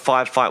 He's on a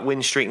 5-fight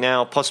win streak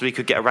now. Possibly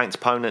could get a ranked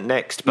opponent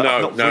next. But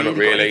not really.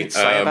 Got anything to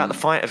say about the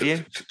fight, have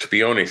you? To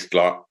be honest,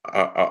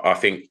 I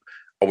think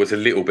I was a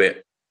little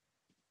bit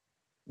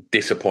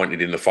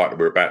disappointed in the fight that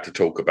we're about to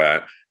talk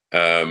about.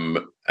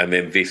 And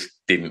then this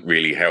didn't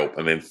really help.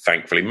 And then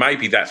thankfully,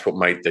 maybe that's what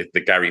made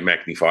the Gary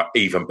Magny fight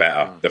even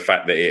better. The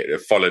fact that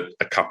it followed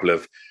a couple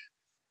of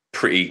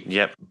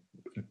pretty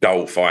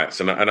dull fights.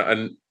 And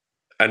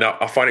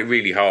I find it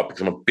really hard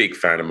because I'm a big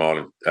fan of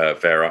Marlon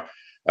Vera.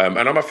 And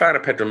I'm a fan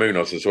of Pedro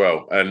Munoz as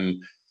well.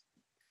 And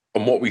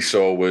what we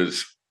saw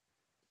was,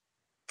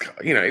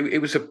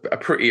 it was a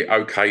pretty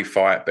okay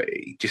fight, but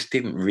it just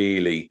didn't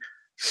really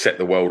set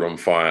the world on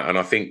fire. And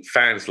I think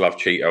fans love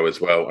Cheeto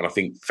as well. And I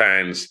think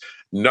fans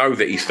know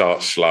that he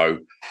starts slow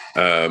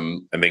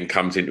and then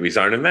comes into his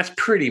own. And that's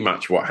pretty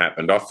much what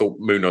happened. I thought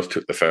Munoz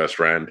took the first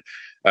round.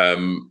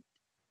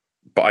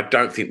 But I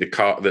don't think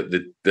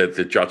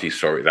the judges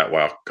saw it that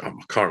way. I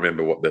can't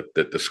remember what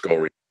the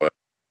scoring was.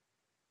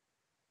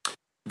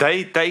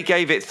 They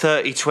gave it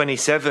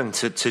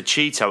 30-27 to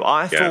Cheeto.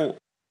 I thought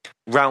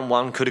round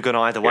one could have gone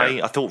either way.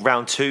 I thought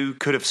round two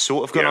could have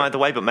sort of gone either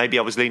way, but maybe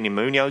I was leaning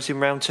Munoz in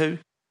round two.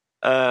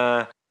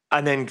 And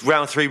then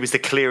round three was the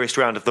clearest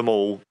round of them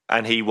all,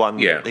 and he won.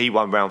 He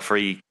won round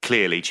three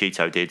clearly.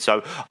 Cheeto did.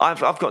 So I've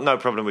got no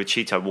problem with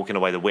Cheeto walking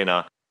away the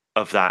winner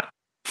of that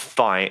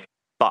fight.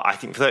 But I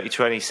think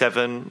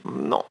 30-27,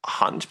 I'm not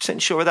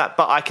 100% sure of that.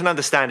 But I can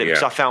understand it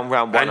because I found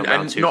round one and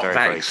round two not very,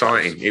 that very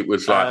exciting. close. It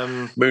was like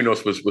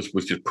Munoz was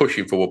just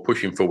pushing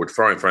forward,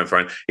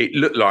 throwing. It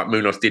looked like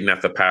Munoz didn't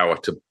have the power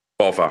to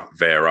bother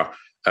Vera.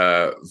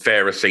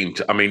 Vera seemed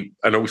to,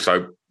 and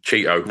also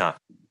Cheeto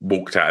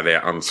walked out of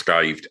there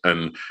unscathed.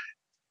 And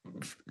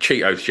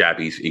Cheeto's jab,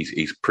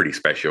 he's pretty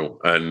special.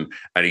 And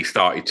he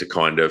started to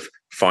kind of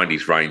find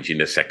his range in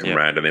the second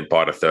round. And then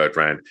by the third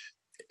round,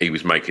 he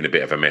was making a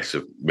bit of a mess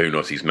of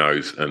Munoz's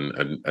nose,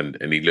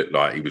 and he looked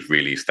like he was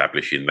really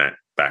establishing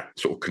that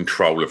sort of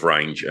control of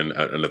range and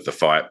of the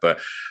fight. But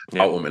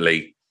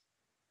ultimately,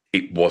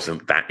 it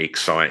wasn't that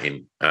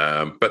exciting.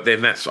 But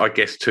then that's, I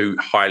guess, two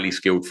highly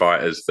skilled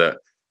fighters that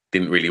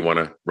didn't really want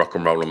to rock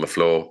and roll on the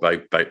floor. They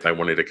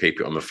wanted to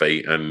keep it on the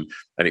feet, and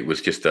it was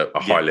just a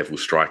high level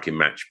striking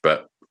match.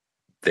 But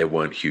there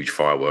weren't huge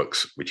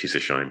fireworks, which is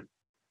a shame.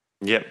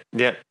 Yeah,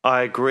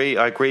 I agree.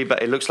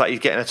 But it looks like he's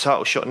getting a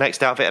title shot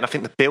next out of it. And I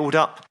think the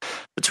build-up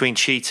between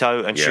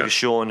Cheeto and Sugar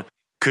Sean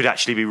could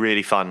actually be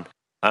really fun.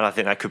 And I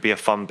think that could be a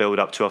fun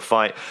build-up to a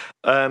fight.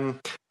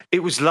 It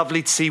was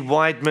lovely to see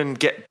Weidman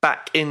get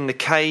back in the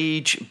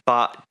cage,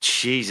 but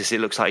Jesus, it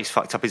looks like he's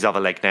fucked up his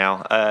other leg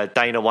now.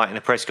 Dana White in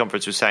a press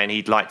conference was saying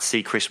he'd like to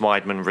see Chris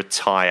Weidman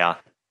retire.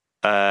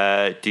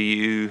 Do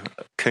you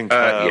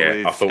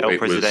concur with El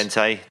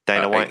Presidente,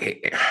 Dana White?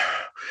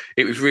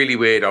 It was really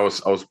weird. I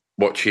was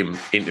watching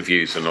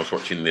interviews and I was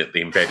watching the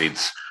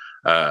embeddeds,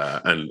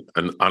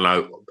 and I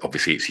know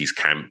obviously it's his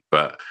camp,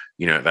 but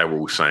they were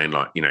all saying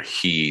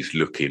he's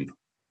looking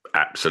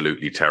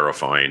absolutely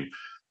terrifying.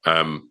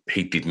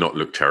 He did not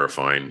look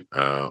terrifying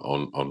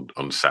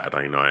on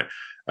Saturday night.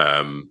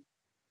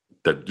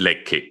 The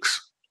leg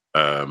kicks,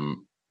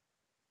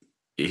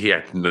 he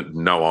had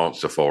no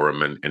answer for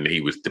him, and he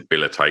was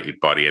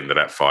debilitated by the end of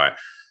that fight.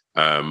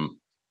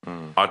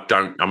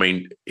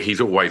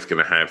 He's always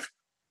going to have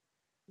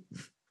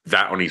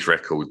that on his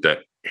record that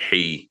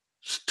he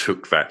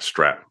took that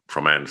strap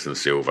from Anderson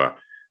Silva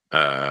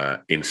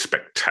in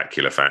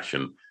spectacular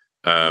fashion.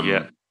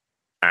 I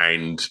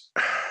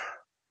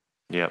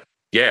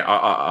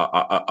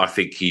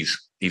think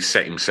he's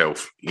set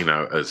himself,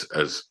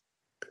 as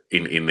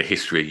in the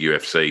history of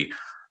UFC.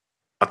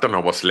 I don't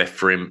know what's left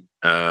for him.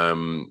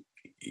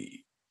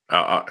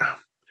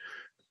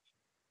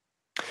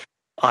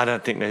 I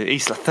don't think that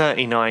he's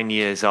 39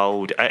 years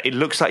old. It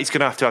looks like he's going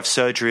to have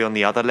surgery on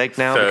the other leg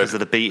now because of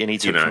the beating he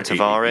took from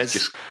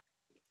Tavares.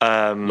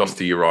 Lost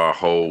to Uriah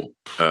Hall,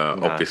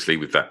 obviously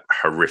with that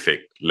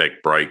horrific leg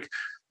break.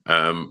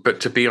 But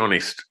to be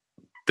honest,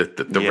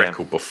 the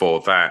record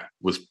before that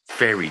was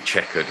very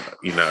checkered.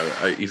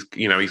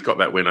 He's got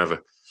that win over.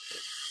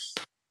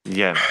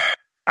 Yeah.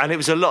 And it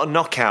was a lot of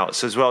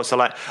knockouts as well. So,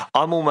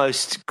 I'm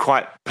almost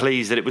quite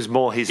pleased that it was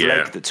more his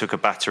leg that took a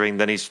battering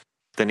than his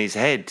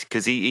head,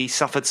 because he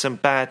suffered some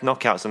bad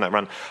knockouts on that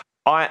run.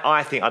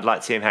 I think I'd like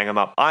to see him hang him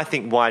up. I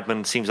think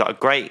Weidman seems like a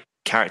great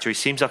character. He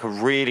seems like a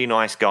really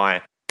nice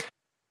guy.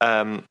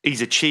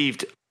 He's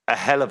achieved a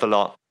hell of a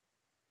lot.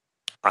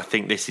 I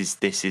think this is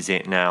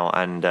it now,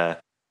 and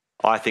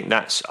I think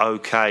that's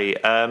okay.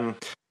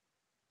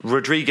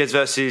 Rodriguez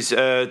versus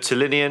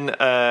Tulinian,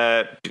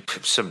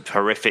 some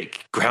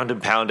horrific ground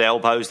and pound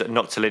elbows that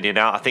knocked Tulinian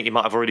out. I think he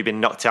might have already been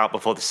knocked out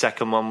before the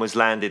second one was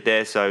landed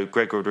there. So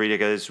Greg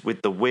Rodriguez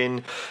with the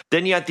win.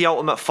 Then you had the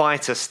Ultimate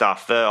Fighter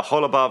stuff.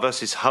 Holobar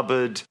versus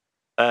Hubbard.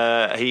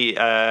 Kurt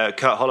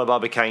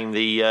Holobar became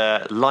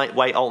the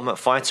lightweight Ultimate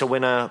Fighter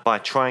winner by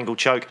triangle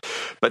choke.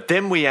 But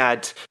then we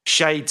had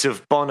shades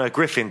of Bonner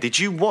Griffin. Did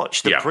you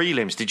watch the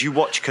prelims? Did you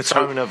watch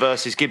Katona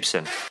versus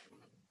Gibson?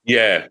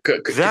 Yeah,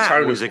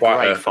 that was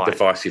quite a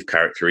divisive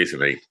character,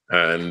 isn't he?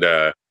 And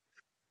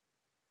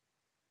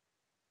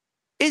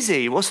is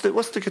he? What's the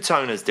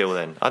Katona's deal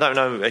then? I don't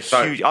know.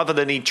 Huge, other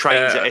than he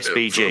trains at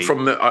SBG.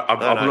 I've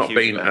not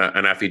been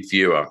an avid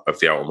viewer of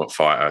the Ultimate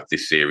Fighter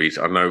this series.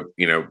 I know,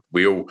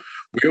 we all.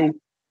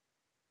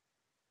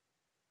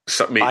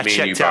 I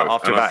checked out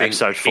after about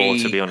episode 4.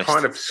 To be honest,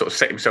 kind of sort of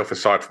set himself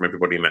aside from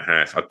everybody in that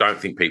house. I don't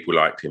think people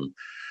liked him.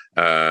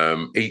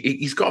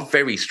 He's got a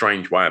very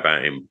strange way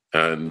about him,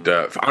 and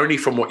only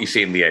from what you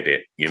see in the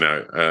edit,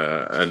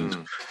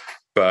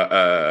 But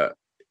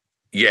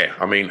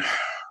I mean,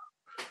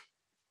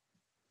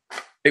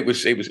 it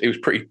was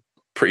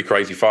pretty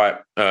crazy fight.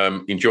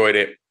 Enjoyed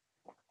it.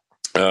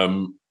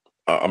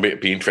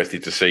 I'd be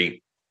interested to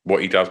see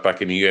what he does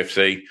back in the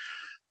UFC.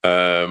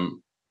 I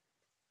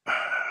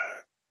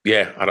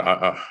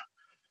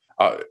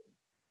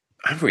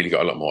haven't really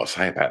got a lot more to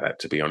say about that,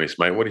 to be honest,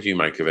 mate. What did you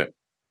make of it?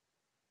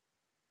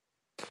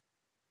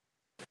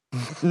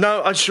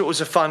 No, I just thought it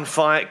was a fun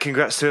fight.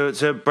 Congrats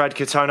to Brad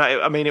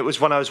Katona. I mean, it was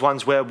one of those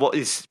ones where what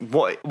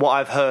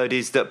I've heard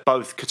is that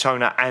both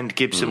Katona and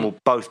Gibson will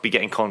both be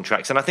getting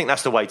contracts, and I think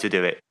that's the way to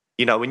do it.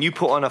 When you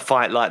put on a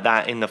fight like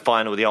that in the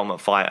final of the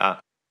Ultimate Fighter,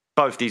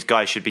 both these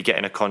guys should be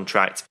getting a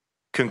contract.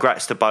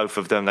 Congrats to both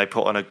of them. They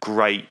put on a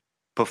great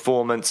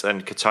performance,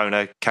 and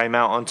Katona came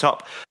out on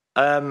top.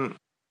 Other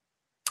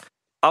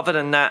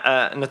than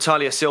that,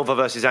 Natalia Silva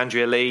versus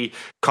Andrea Lee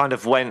kind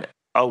of went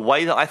a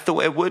way that I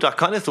thought it would. I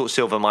kind of thought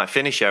Silva might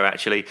finish her,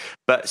 actually.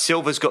 But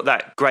Silva's got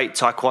that great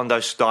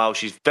taekwondo style.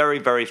 She's very,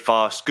 very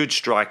fast, good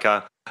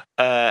striker.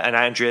 And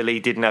Andrea Lee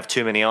didn't have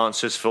too many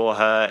answers for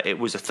her. It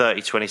was a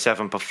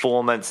 30-27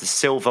 performance.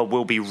 Silva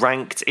will be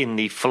ranked in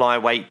the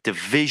flyweight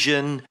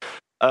division.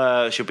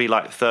 She'll be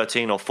like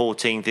 13th or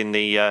 14th in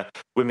the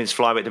women's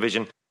flyweight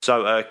division.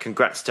 So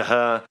congrats to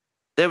her.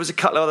 There was a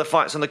couple of other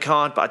fights on the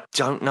card, but I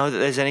don't know that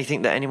there's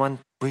anything that anyone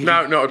really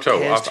No, not at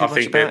all. I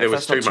think there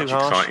was too much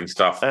exciting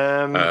stuff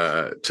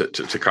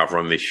to cover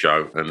on this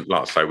show. And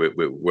like I say,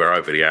 we're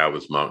over the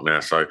hours mark now.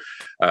 So,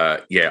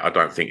 I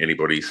don't think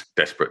anybody's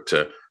desperate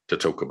to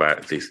talk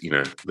about this,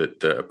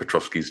 the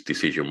Petrovsky's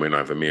decision win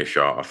over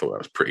Meerschaert. I thought that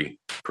was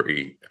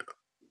pretty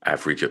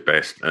average at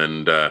best.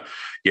 And, and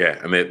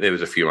there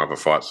was a few other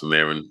fights on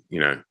there. And,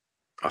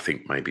 I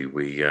think maybe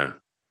we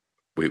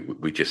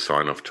just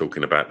sign off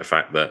talking about the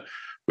fact that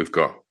we've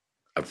got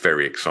a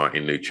very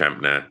exciting new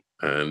champ now,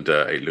 and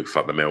it looks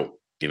like the Melt,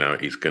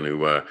 he's going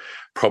to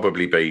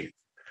probably be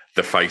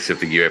the face of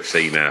the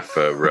UFC now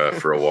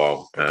for a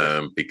while,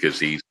 because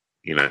he's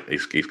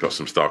got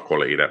some star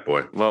quality, that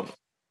boy. Well,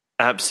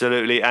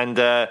 absolutely. And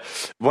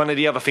one of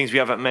the other things we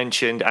haven't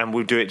mentioned, and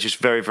we'll do it just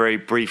very, very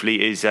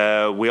briefly, is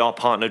we are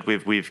partnered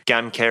with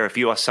GamCare. If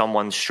you are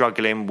someone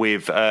struggling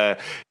with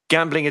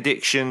gambling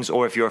addictions,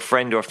 or if you're a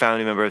friend or a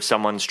family member of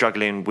someone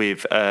struggling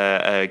with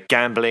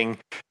gambling,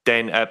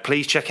 then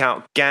please check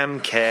out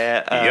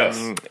GamCare.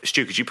 Yes.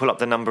 Stu, could you pull up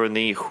the number on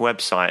the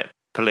website,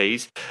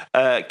 please?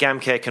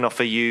 GamCare can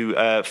offer you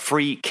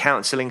free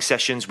counselling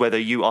sessions, whether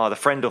you are the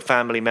friend or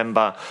family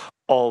member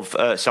of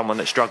someone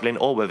that's struggling,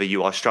 or whether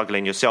you are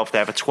struggling yourself. They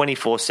have a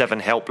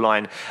 24/7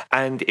 helpline,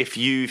 and if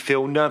you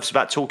feel nervous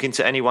about talking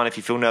to anyone, if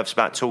you feel nervous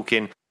about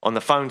talking on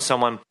the phone to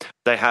someone,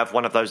 they have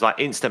one of those like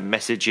instant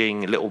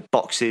messaging little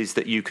boxes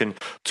that you can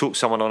talk to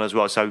someone on as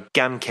well. So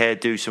GamCare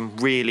do some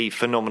really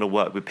phenomenal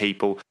work with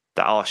people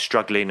that are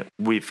struggling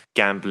with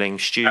gambling.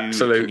 Stu,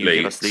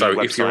 absolutely.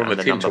 So if you're on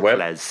the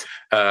Tinterweb,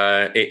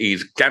 it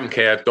is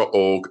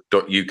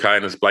gamcare.org.uk,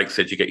 and as Blake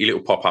said, you get your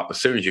little pop-up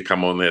as soon as you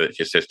come on there that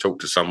just says talk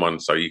to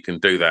someone, so you can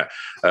do that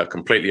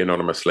completely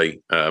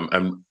anonymously.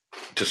 And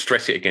to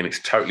stress it again, it's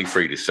totally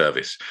free, this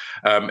service.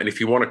 And if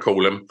you want to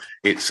call them,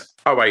 it's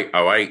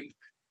 0808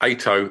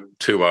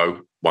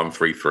 8020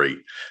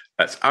 133.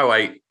 That's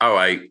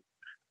 0808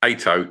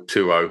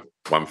 8020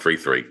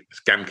 133.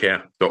 It's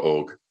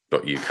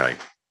gamcare.org.uk.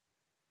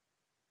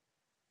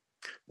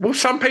 Well,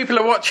 some people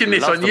are watching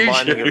this on the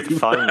mining of the YouTube.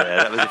 phone there.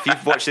 That was, if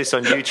you've watched this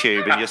on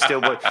YouTube and you're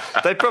still,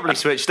 they probably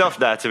switched off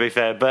now. To be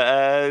fair,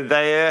 but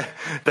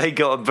they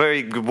got a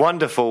very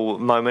wonderful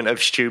moment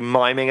of Stu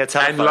miming a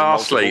telephone. And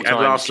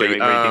lastly, reading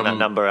that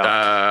number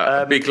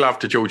out. Big love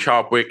to George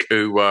Hardwick,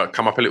 who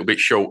come up a little bit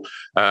short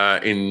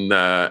in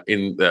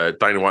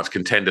Dana White's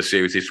Contender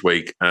Series this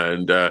week,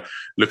 and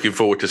looking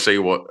forward to see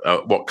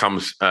what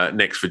comes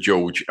next for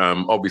George.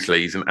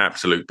 Obviously, he's an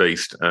absolute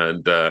beast,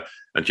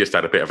 and just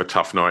had a bit of a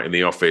tough night in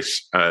the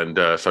office. And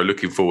so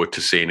looking forward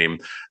to seeing him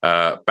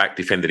back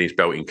defending his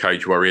belt in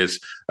Cage Warriors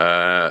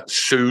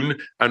soon.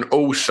 And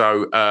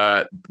also,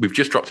 we've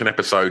just dropped an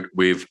episode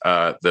with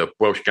the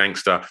Welsh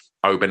gangster,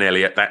 Oban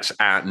Elliott. That's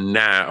out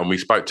now. And we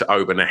spoke to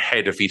Oban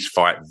ahead of his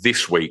fight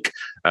this week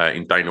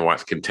in Dana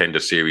White's Contender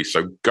Series.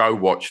 So go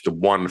watch the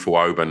wonderful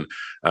Oban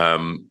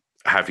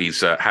have his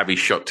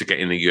shot to get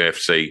in the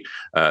UFC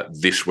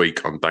this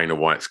week on Dana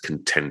White's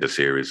Contender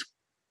Series.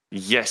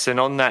 Yes, and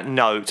on that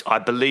note, I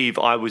believe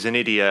I was an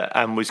idiot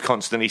and was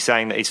constantly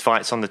saying that his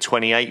fight's on the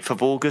 28th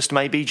of August,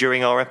 maybe,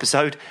 during our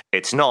episode.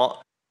 It's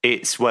not.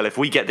 It's, well, if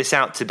we get this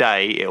out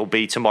today, it'll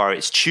be tomorrow.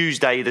 It's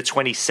Tuesday the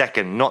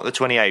 22nd, not the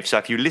 28th. So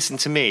if you listen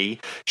to me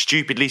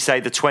stupidly say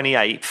the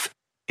 28th,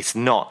 it's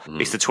not.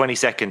 It's the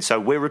 22nd. So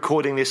we're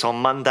recording this on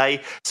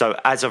Monday. So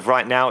as of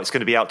right now, it's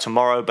going to be out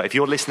tomorrow. But if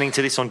you're listening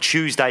to this on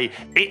Tuesday,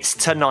 it's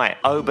tonight.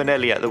 Oban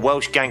Elliott, the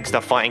Welsh gangster,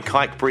 fighting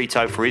Kike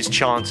Brito for his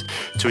chance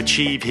to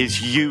achieve his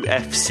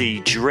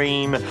UFC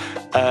dream.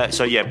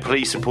 So yeah,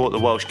 please support the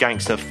Welsh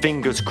gangster.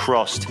 Fingers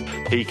crossed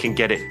he can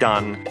get it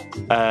done.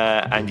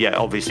 And yeah,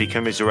 obviously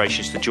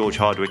commiserations to George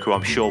Hardwick, who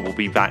I'm sure will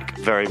be back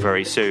very,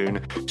 very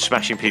soon,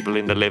 smashing people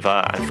in the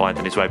liver and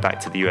finding his way back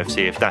to the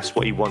UFC if that's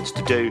what he wants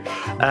to do.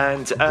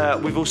 And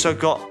we've also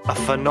got a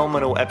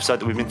phenomenal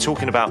episode that we've been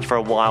talking about for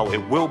a while.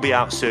 It will be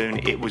out soon.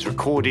 It was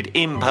recorded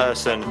in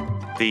person.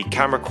 The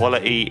camera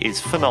quality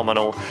is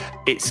phenomenal.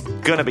 It's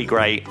going to be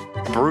great.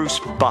 Bruce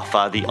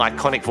Buffer, the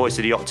iconic voice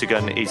of the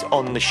Octagon, is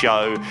on the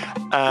show.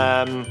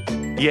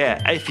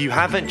 Yeah, if you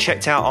haven't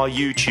checked out our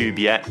YouTube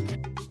yet,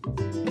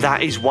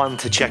 that is one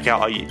to check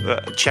out on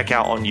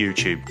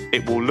YouTube.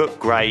 It will look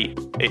great.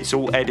 It's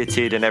all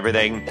edited and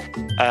everything.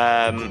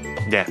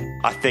 Yeah,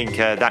 I think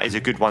that is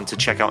a good one to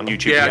check out on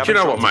YouTube. Yeah, do you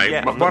know what, mate?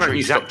 Yet, Why don't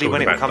you stop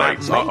talking about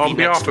dates? On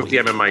behalf of the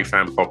MMA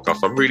Fan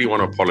Podcast, I really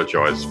want to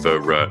apologise for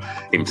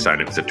him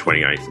saying it was the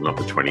 28th and not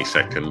the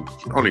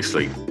 22nd.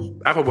 Honestly,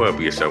 have a word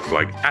with yourself,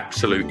 like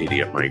absolute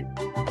idiot, mate.